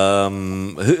 So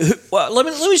well, let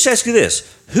me just ask you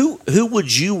this: Who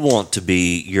would you want to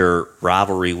be your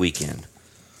rivalry weekend?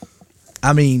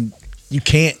 I mean, you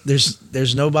can't.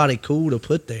 There's nobody cool to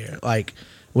put there. Like,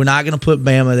 we're not going to put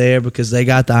Bama there because they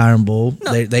got the Iron Bowl.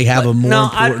 They have a more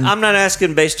important. I'm not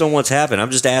asking based on what's happened. I'm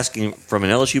just asking from an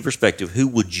LSU perspective. Who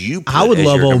would you? Put I would as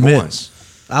love your Ole number one? Miss.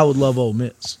 I would love Ole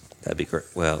Miss. That'd be great.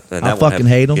 Well, then I that won't fucking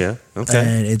hate them. Yeah. Okay.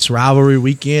 And it's rivalry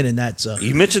weekend, and that's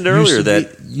You mentioned earlier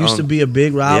that used to be a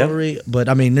big rivalry, but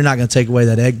I mean they're not going to take away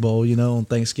that Egg Bowl, on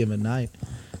Thanksgiving night.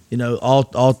 All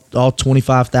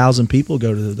 25,000 people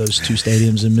go to those two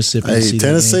stadiums in Mississippi. to see Hey, the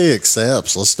Tennessee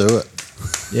accepts. Let's do it. game.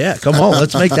 Yeah, come on,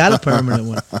 let's make that a permanent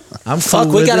one. I'm Fuck,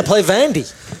 cool we with got to it. play Vandy.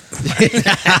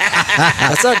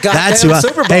 That's our goddamn That's who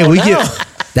Super Bowl. Hey, we now. get.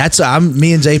 That's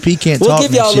me and JP can't We'll talk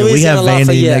give next y'all year. We have Louisiana Vandy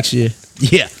Lafayette. next year.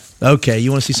 Yeah. Okay.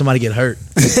 You want to see somebody get hurt?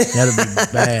 That'd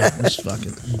be bad. Those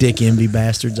fucking dick envy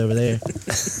bastards over there.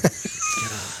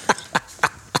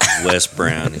 Wes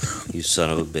Brown, you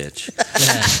son of a bitch.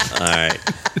 All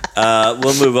right.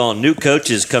 We'll move on. New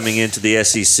coaches coming into the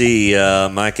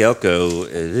SEC. Mike Elko.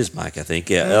 It is Mike, I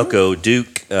think. Yeah, Elko,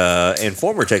 Duke, and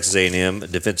former Texas A&M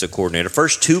defensive coordinator.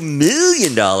 First $2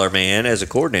 million man as a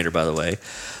coordinator, by the way,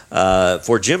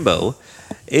 for Jimbo,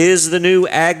 is the new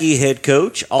Aggie head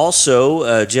coach.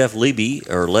 Also, Jeff Levy,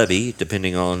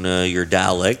 depending on your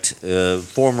dialect,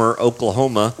 former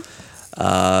Oklahoma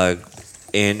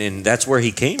And that's where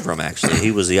he came from, actually.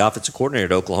 He was the offensive coordinator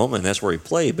at Oklahoma, and that's where he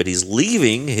played. But he's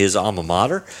leaving his alma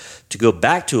mater to go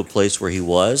back to a place where he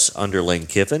was under Lane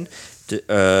Kiffin,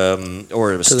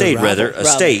 or a state, rather. A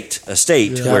state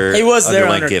Yeah. where He was there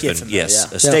Lane under Kiffin. Kiffin, though, Yes,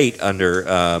 yeah. a state under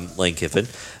Lane Kiffin,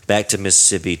 back to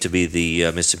Mississippi to be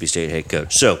the Mississippi State head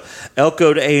coach. So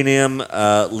Elko to A&M,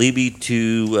 Levy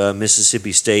to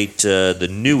Mississippi State, the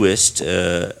newest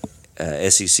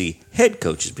SEC head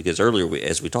coaches, because earlier,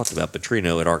 as we talked about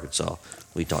Patrino at Arkansas,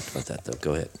 we talked about that, though.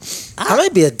 Go ahead. I may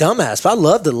be a dumbass, but I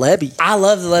love the Levy. I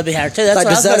love the Levy hire too. That's Like,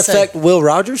 what does I that was gonna say. affect Will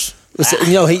Rogers? I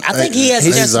think he has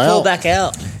a chance to pull back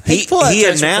out. He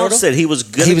announced that he was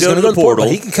going to go to the portal. portal.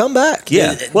 He can come back.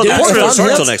 Yeah. Well, the portal doesn't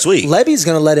start until next week. Levy's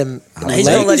going to let him. He's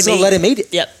going to let him eat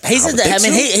it. Yep.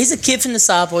 He's a kid from the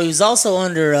South. He was also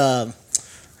under.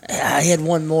 He had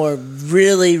one more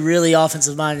really, really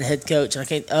offensive-minded head coach.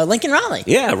 Lincoln Riley.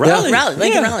 Yeah, Riley.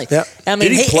 Lincoln Riley. Yeah. I mean,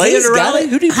 did he play under Riley?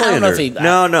 Who did he play I don't under?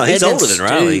 know if No, he's older than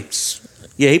Riley.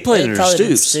 Yeah, he played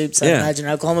under Stoops. I imagine,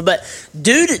 in Oklahoma. But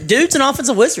dude's an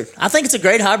offensive wizard. I think it's a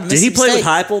great hire. Did he play with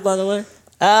Heupel, by the way?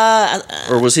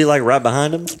 Or was he like right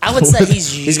behind him? I would say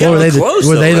he's got close.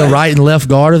 Were they the right and left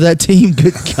guard of that team?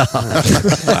 Good God!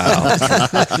 Wow.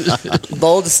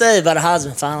 Bold to say about a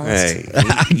Heisman finalist. Hey,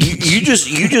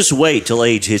 you just wait till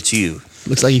age hits you.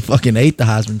 Looks like he fucking ate the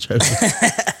Heisman trophy.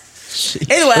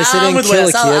 Anyway, I'm with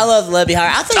Wes. I love Levy hire.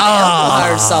 I think the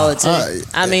hire is solid too.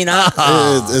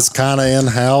 It's kind of in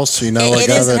house, a guy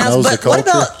that knows the culture. What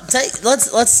about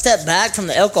let's step back from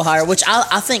the Elko hire, which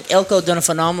I think Elko done a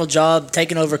phenomenal job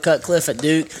taking over Cutcliffe at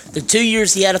Duke. The 2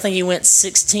 years he had, I think he went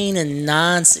 16-9,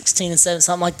 16-7,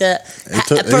 something like that. He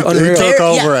took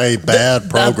over a bad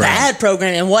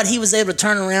program, and what he was able to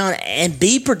turn around and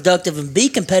be productive and be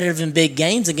competitive in big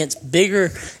games against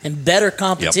bigger and better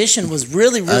competition was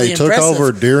really, really impressive. Took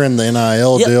over during the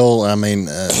NIL deal. I mean,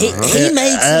 he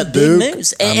made some big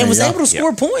moves and was able to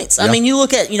score points. I mean, you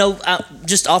look at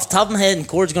just off the top of my head, and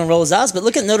Cord's going to roll his eyes, but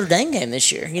look at Notre Dame game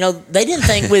this year. They didn't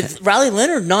think with Riley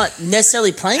Leonard not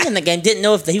necessarily playing in the game, didn't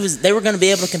know if they were going to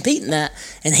be able to compete in that,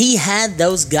 and he had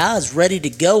those guys ready to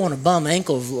go on a bum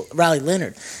ankle of Riley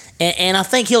Leonard, and I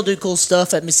think he'll do cool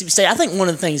stuff at Mississippi State. I think one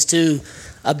of the things too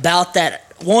about I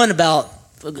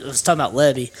was talking about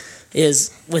Levy.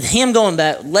 Is with him going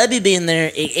back, Levy being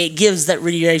there, it gives that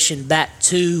reiteration back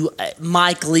to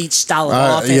Mike Leach style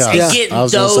of offense and getting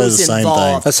those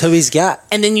involved. That's who he's got.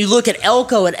 And then you look at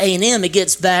Elko at A&M, it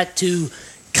gets back to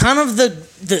kind of the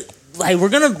we're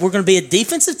gonna be a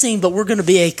defensive team, but we're gonna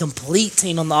be a complete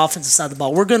team on the offensive side of the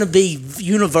ball. We're gonna be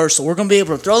universal. We're gonna be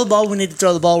able to throw the ball when we need to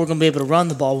throw the ball. We're gonna be able to run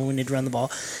the ball when we need to run the ball.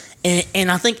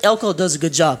 And I think Elko does a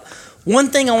good job.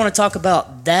 One thing I want to talk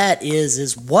about that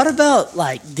is what about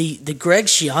like the Greg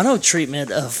Schiano treatment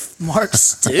of Mark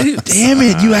Stoops? Damn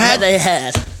it, you had they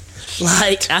had.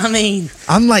 I'm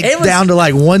down to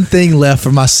like one thing left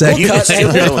for my second. We already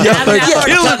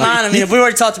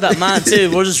talked about mine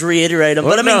too. We'll just reiterate them.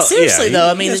 But seriously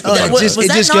though,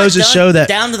 it just goes to show that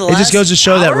down to the it just goes to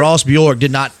show that Ross Bjork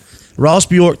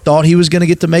thought he was going to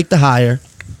get to make the hire,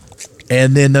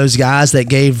 and then those guys that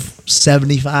gave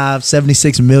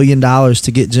 $76 million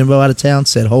to get Jimbo out of town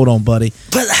said, hold on, buddy.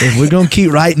 If we're going to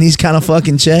keep writing these kind of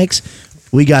fucking checks,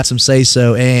 we got some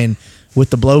say-so. And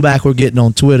with the blowback we're getting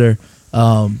on Twitter,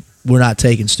 we're not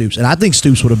taking Stoops. And I think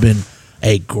Stoops would have been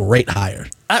a great hire.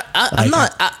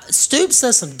 Stoops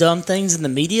says some dumb things in the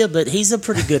media, but he's a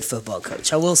pretty good football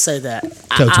coach. I will say that.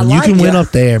 Coach, you can win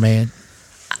up there, man.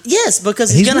 Yes,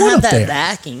 because he's going to have that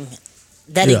backing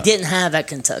that he didn't have at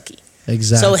Kentucky.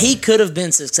 Exactly. So he could have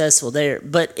been successful there.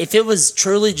 But if it was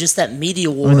truly just that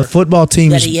media war. The football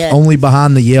team is only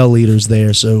behind the Yale leaders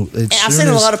there. So I've seen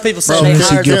a lot of people say they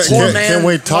hired a poor man. Can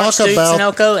we talk about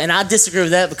Elko? And I disagree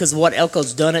with that because of what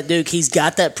Elko's done at Duke. He's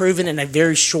got that proven in a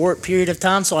very short period of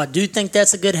time. So I do think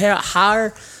that's a good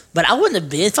hire. But I wouldn't have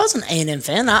been, if I was an A&M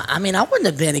fan, I wouldn't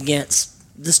have been against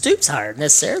the Stoops hire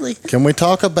necessarily. Can we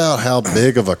talk about how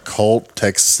big of a cult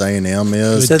Texas A&M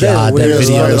is? Good God, that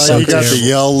video is so you got terrible. the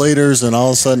Yell leaders, and all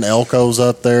of a sudden Elko's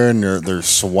up there, and they're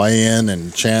swaying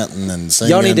and chanting and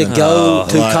singing. Y'all need to go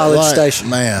to College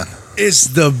Station, man. It's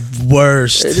the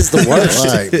worst. It is the worst.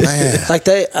 Man.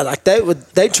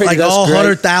 They treated like us all great,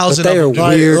 100,000 but they are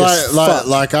weird as fuck.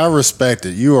 Like I respect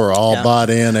it. You are all bought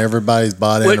in. Everybody's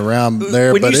bought in around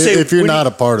there. But if you're not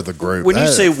a part of the group, when you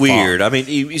say weird, I mean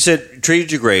you said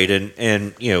treated you great,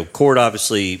 and Cord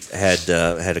obviously had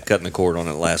a cut in the cord on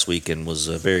it last week and was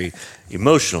very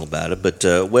emotional about it. But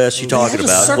Wes, you talking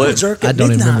about what? I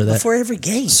don't even remember that before every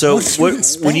game. So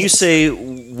when you say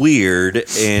weird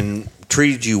and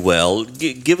treated you well,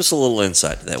 give us a little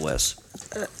insight to that, Wes.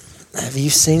 Have you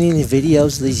seen any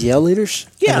videos of these Yale leaders?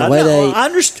 Yeah, I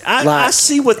understand. I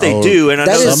see what they do, and I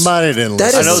know somebody didn't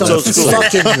listen. I know it's old school.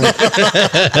 That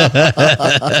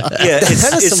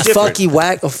is some fucking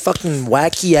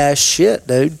wacky ass shit,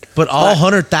 dude. But all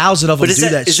 100,000 of them do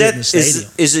that shit in the stadium.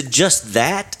 Is it just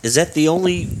that? Is that the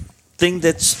only thing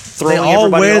that's throwing everybody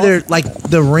off? They all wear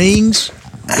their rings.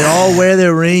 They all wear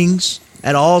their rings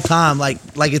at all time, like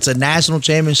it's a national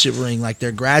championship ring, like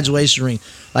their graduation ring,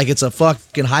 like it's a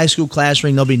fucking high school class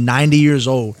ring. They'll be 90 years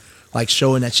old, like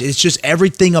showing that shit. It's just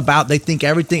everything about. They think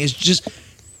everything is just.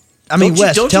 I mean,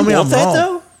 Wes, tell me I'm wrong.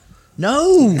 Though?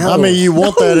 No. I mean, you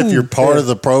want that if you're part of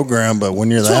the program, but when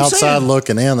you're the That's what I'm outside saying.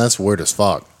 looking in, that's weird as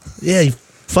fuck. Yeah, you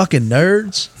fucking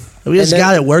nerds. We have this And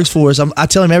guy then- that works for us. I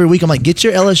tell him every week, I'm like, get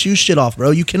your LSU shit off,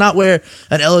 bro. You cannot wear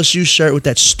an LSU shirt with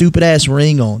that stupid ass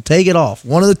ring on. Take it off.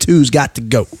 One of the two's got to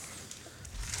go.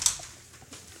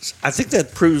 I think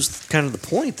that proves kind of the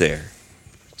point there.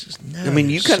 I mean,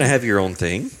 you kind of have your own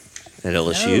thing at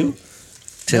LSU.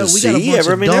 Tennessee, we got a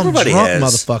bunch of dumb, everybody drunk has.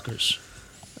 motherfuckers.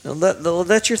 Well,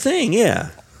 that's your thing, yeah.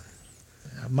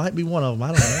 I might be one of them. I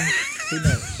don't know. Who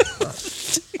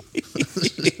knows?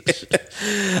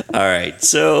 All right,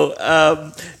 so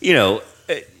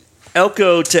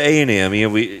Elko to A&M.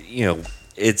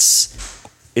 It's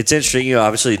interesting.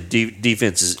 Obviously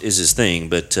defense is his thing,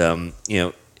 but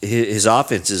his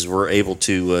offenses were able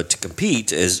to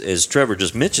compete, as Trevor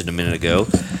just mentioned a minute ago,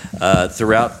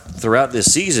 throughout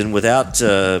this season without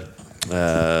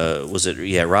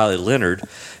Riley Leonard.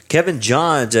 Kevin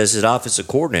Johns as his offensive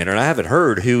coordinator, and I haven't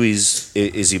heard who is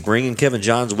he bringing Kevin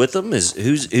Johns with him? Who's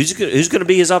going to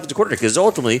be his offensive coordinator? Because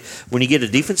ultimately, when you get a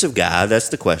defensive guy, that's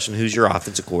the question: who's your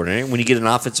offensive coordinator? When you get an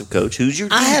offensive coach, who's your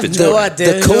I have defensive no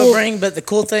coordinator? idea who they'll bring, but the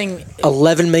cool thing,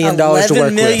 $11 million to work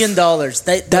 $11 million.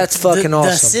 with. That's fucking The awesome.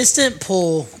 assistant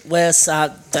pool, Wes,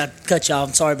 I cut you off.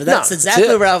 I'm sorry, but that's No, exactly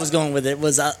it's it. where I was going with it.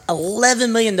 Was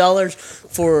 $11 million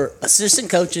for assistant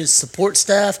coaches, support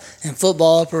staff, and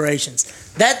football operations.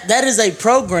 That is a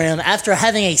program after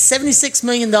having a $76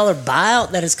 million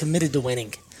buyout that is committed to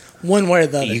winning, one way or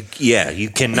the other. You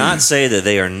cannot say that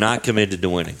they are not committed to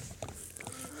winning.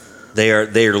 They are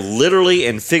literally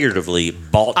and figuratively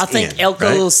bought in. I think Elko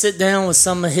right? will sit down with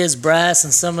some of his brass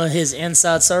and some of his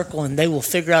inside circle, and they will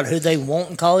figure out who they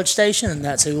want in College Station, and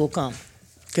that's who will come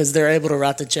because they're able to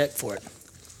write the check for it.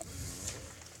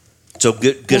 So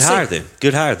good We'll hire see. then.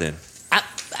 Good hire then.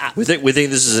 We think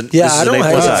this is an Yeah, this is I an don't A+.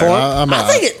 hate it for him.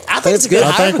 I think it's a good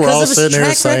I hire think we're because all of his sitting here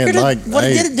track saying, record like, of what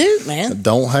hey, he did do, man.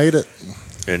 Don't hate it.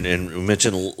 And we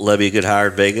mentioned Levy, a good hire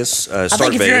at Vegas. I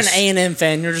think if you're an A&M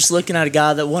fan, you're just looking at a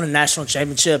guy that won a national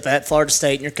championship at Florida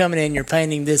State, and you're coming in, you're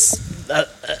painting this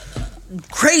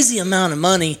crazy amount of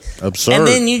money, Absurd. and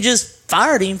then you just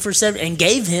fired him for and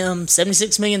gave him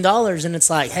 $76 million, and it's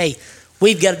like, hey,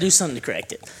 we've got to do something to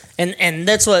correct it. And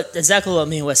that's exactly what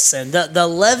me and Wes is saying. The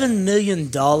 $11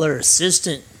 million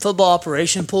assistant football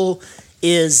operation pool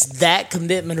is that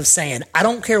commitment of saying, I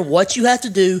don't care what you have to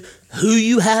do, who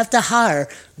you have to hire.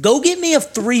 Go get me a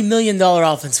 $3 million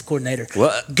offensive coordinator.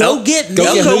 What? Go get me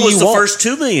Elko who was you the want. first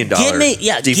 $2 million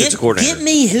defensive coordinator. Get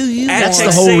me who you That's want.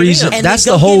 That's the whole reason. And That's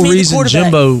then the go whole get me the reason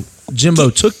quarterback. Jimbo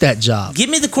took that job.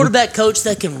 Give me the quarterback coach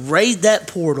that can raise that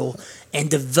portal and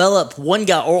develop one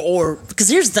guy. Or because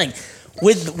here's the thing.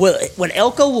 When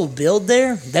Elko will build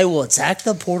there, they will attack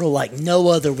the portal like no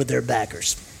other with their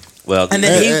backers. Well, And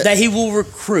then he will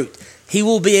recruit. He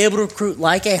will be able to recruit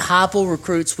like a Heupel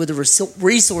recruits with the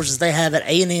resources they have at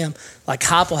A&M, like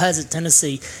Heupel has at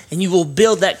Tennessee. And you will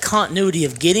build that continuity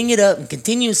of getting it up and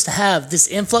continues to have this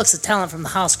influx of talent from the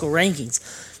high school rankings.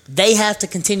 They have to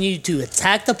continue to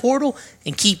attack the portal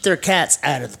and keep their cats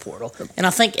out of the portal. And I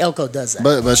think Elko does that.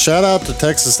 But shout out to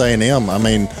Texas A&M. I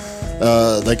mean,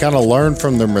 they kind of learned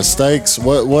from their mistakes.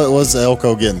 What was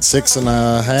Elko getting?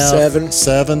 6.5,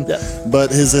 7. Yeah.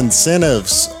 But his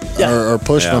incentives are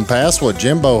pushing Yeah. him past what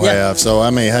Jimbo Yeah. have. So I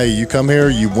mean, hey, you come here,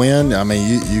 you win. I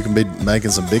mean, you can be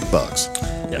making some big bucks.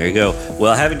 there you go.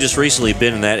 Well, having just recently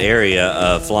been in that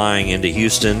area, flying into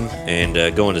Houston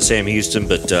and going to Sam Houston,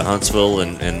 but Huntsville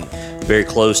and very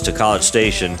close to College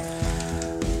Station,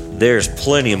 there's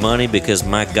plenty of money because,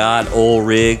 my God, oil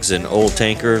rigs and oil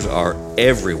tankers are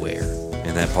everywhere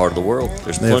in that part of the world.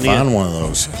 There's They'll plenty find of one of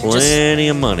those. plenty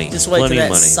of money. Just wait till plenty of that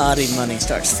money. Saudi money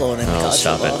starts flowing into Oh, college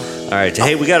stop football. it. All right.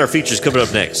 Hey, we got our features coming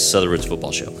up next. Southern Roots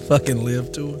Football Show. Fucking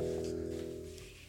live to it.